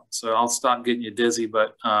about. So I'll stop getting you dizzy,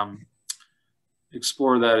 but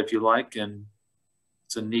explore that if you like. And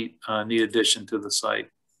it's a neat addition to the site.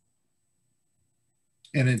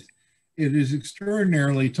 And it is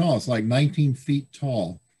extraordinarily tall. It's like 19 feet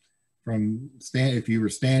tall. If you were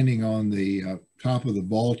standing on the top of the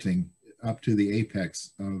vaulting up to the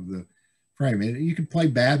apex of the frame, you could play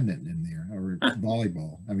badminton in there or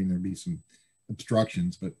volleyball. I mean, there'd be some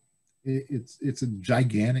obstructions, but it's a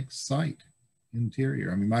gigantic site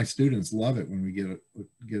interior. I mean, my students love it when we get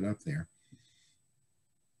up there.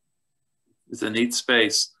 It's a neat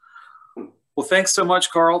space. Well, thanks so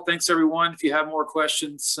much, Carl. Thanks, everyone. If you have more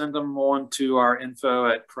questions, send them on to our info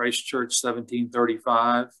at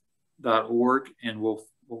christchurch1735.org, and we'll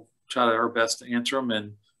try our best to answer them,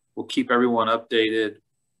 and we'll keep everyone updated.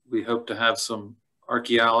 We hope to have some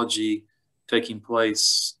archaeology taking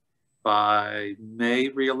place by May,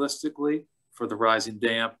 realistically, for the Rising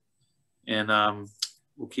Damp. And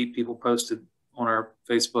we'll keep people posted on our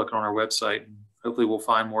Facebook and on our website. And hopefully we'll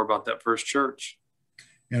find more about that first church.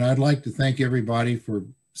 And I'd like to thank everybody for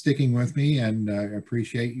sticking with me, and I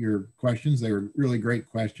appreciate your questions. They were really great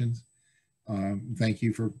questions. Thank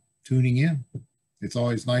you for tuning in. It's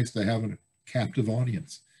always nice to have a captive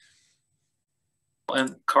audience.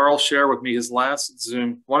 And Carl shared with me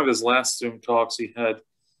one of his last Zoom talks, he had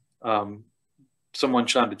someone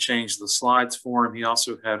trying to change the slides for him. He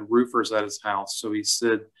also had roofers at his house. So he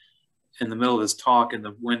said in the middle of his talk, in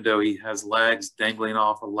the window, he has legs dangling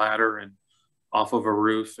off a ladder and off of a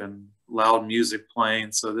roof and loud music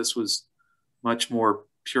playing. So this was much more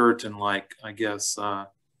Puritan-like, I guess, than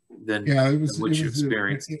what you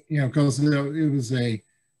experienced. You know, because it was a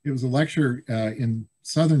lecture in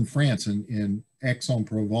southern France, in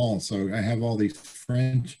Aix-en-Provence. So I have all these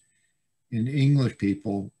French and English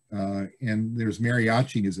people, and there's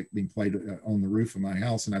mariachi music being played on the roof of my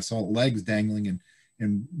house, and I saw legs dangling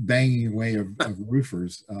and banging away of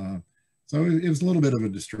roofers. So it was a little bit of a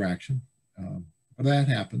distraction, but that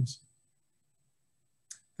happens.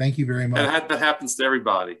 Thank you very much. That happens to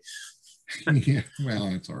everybody. Yeah, well,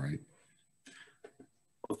 that's all right.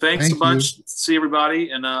 Well, thanks a bunch. See everybody,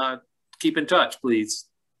 and keep in touch, please.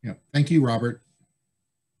 Yeah, thank you, Robert.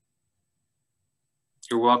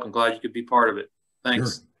 You're welcome. Glad you could be part of it.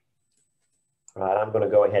 Thanks. Sure. All right, I'm going to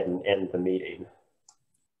go ahead and end the meeting.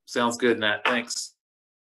 Sounds good, Nat. Thanks.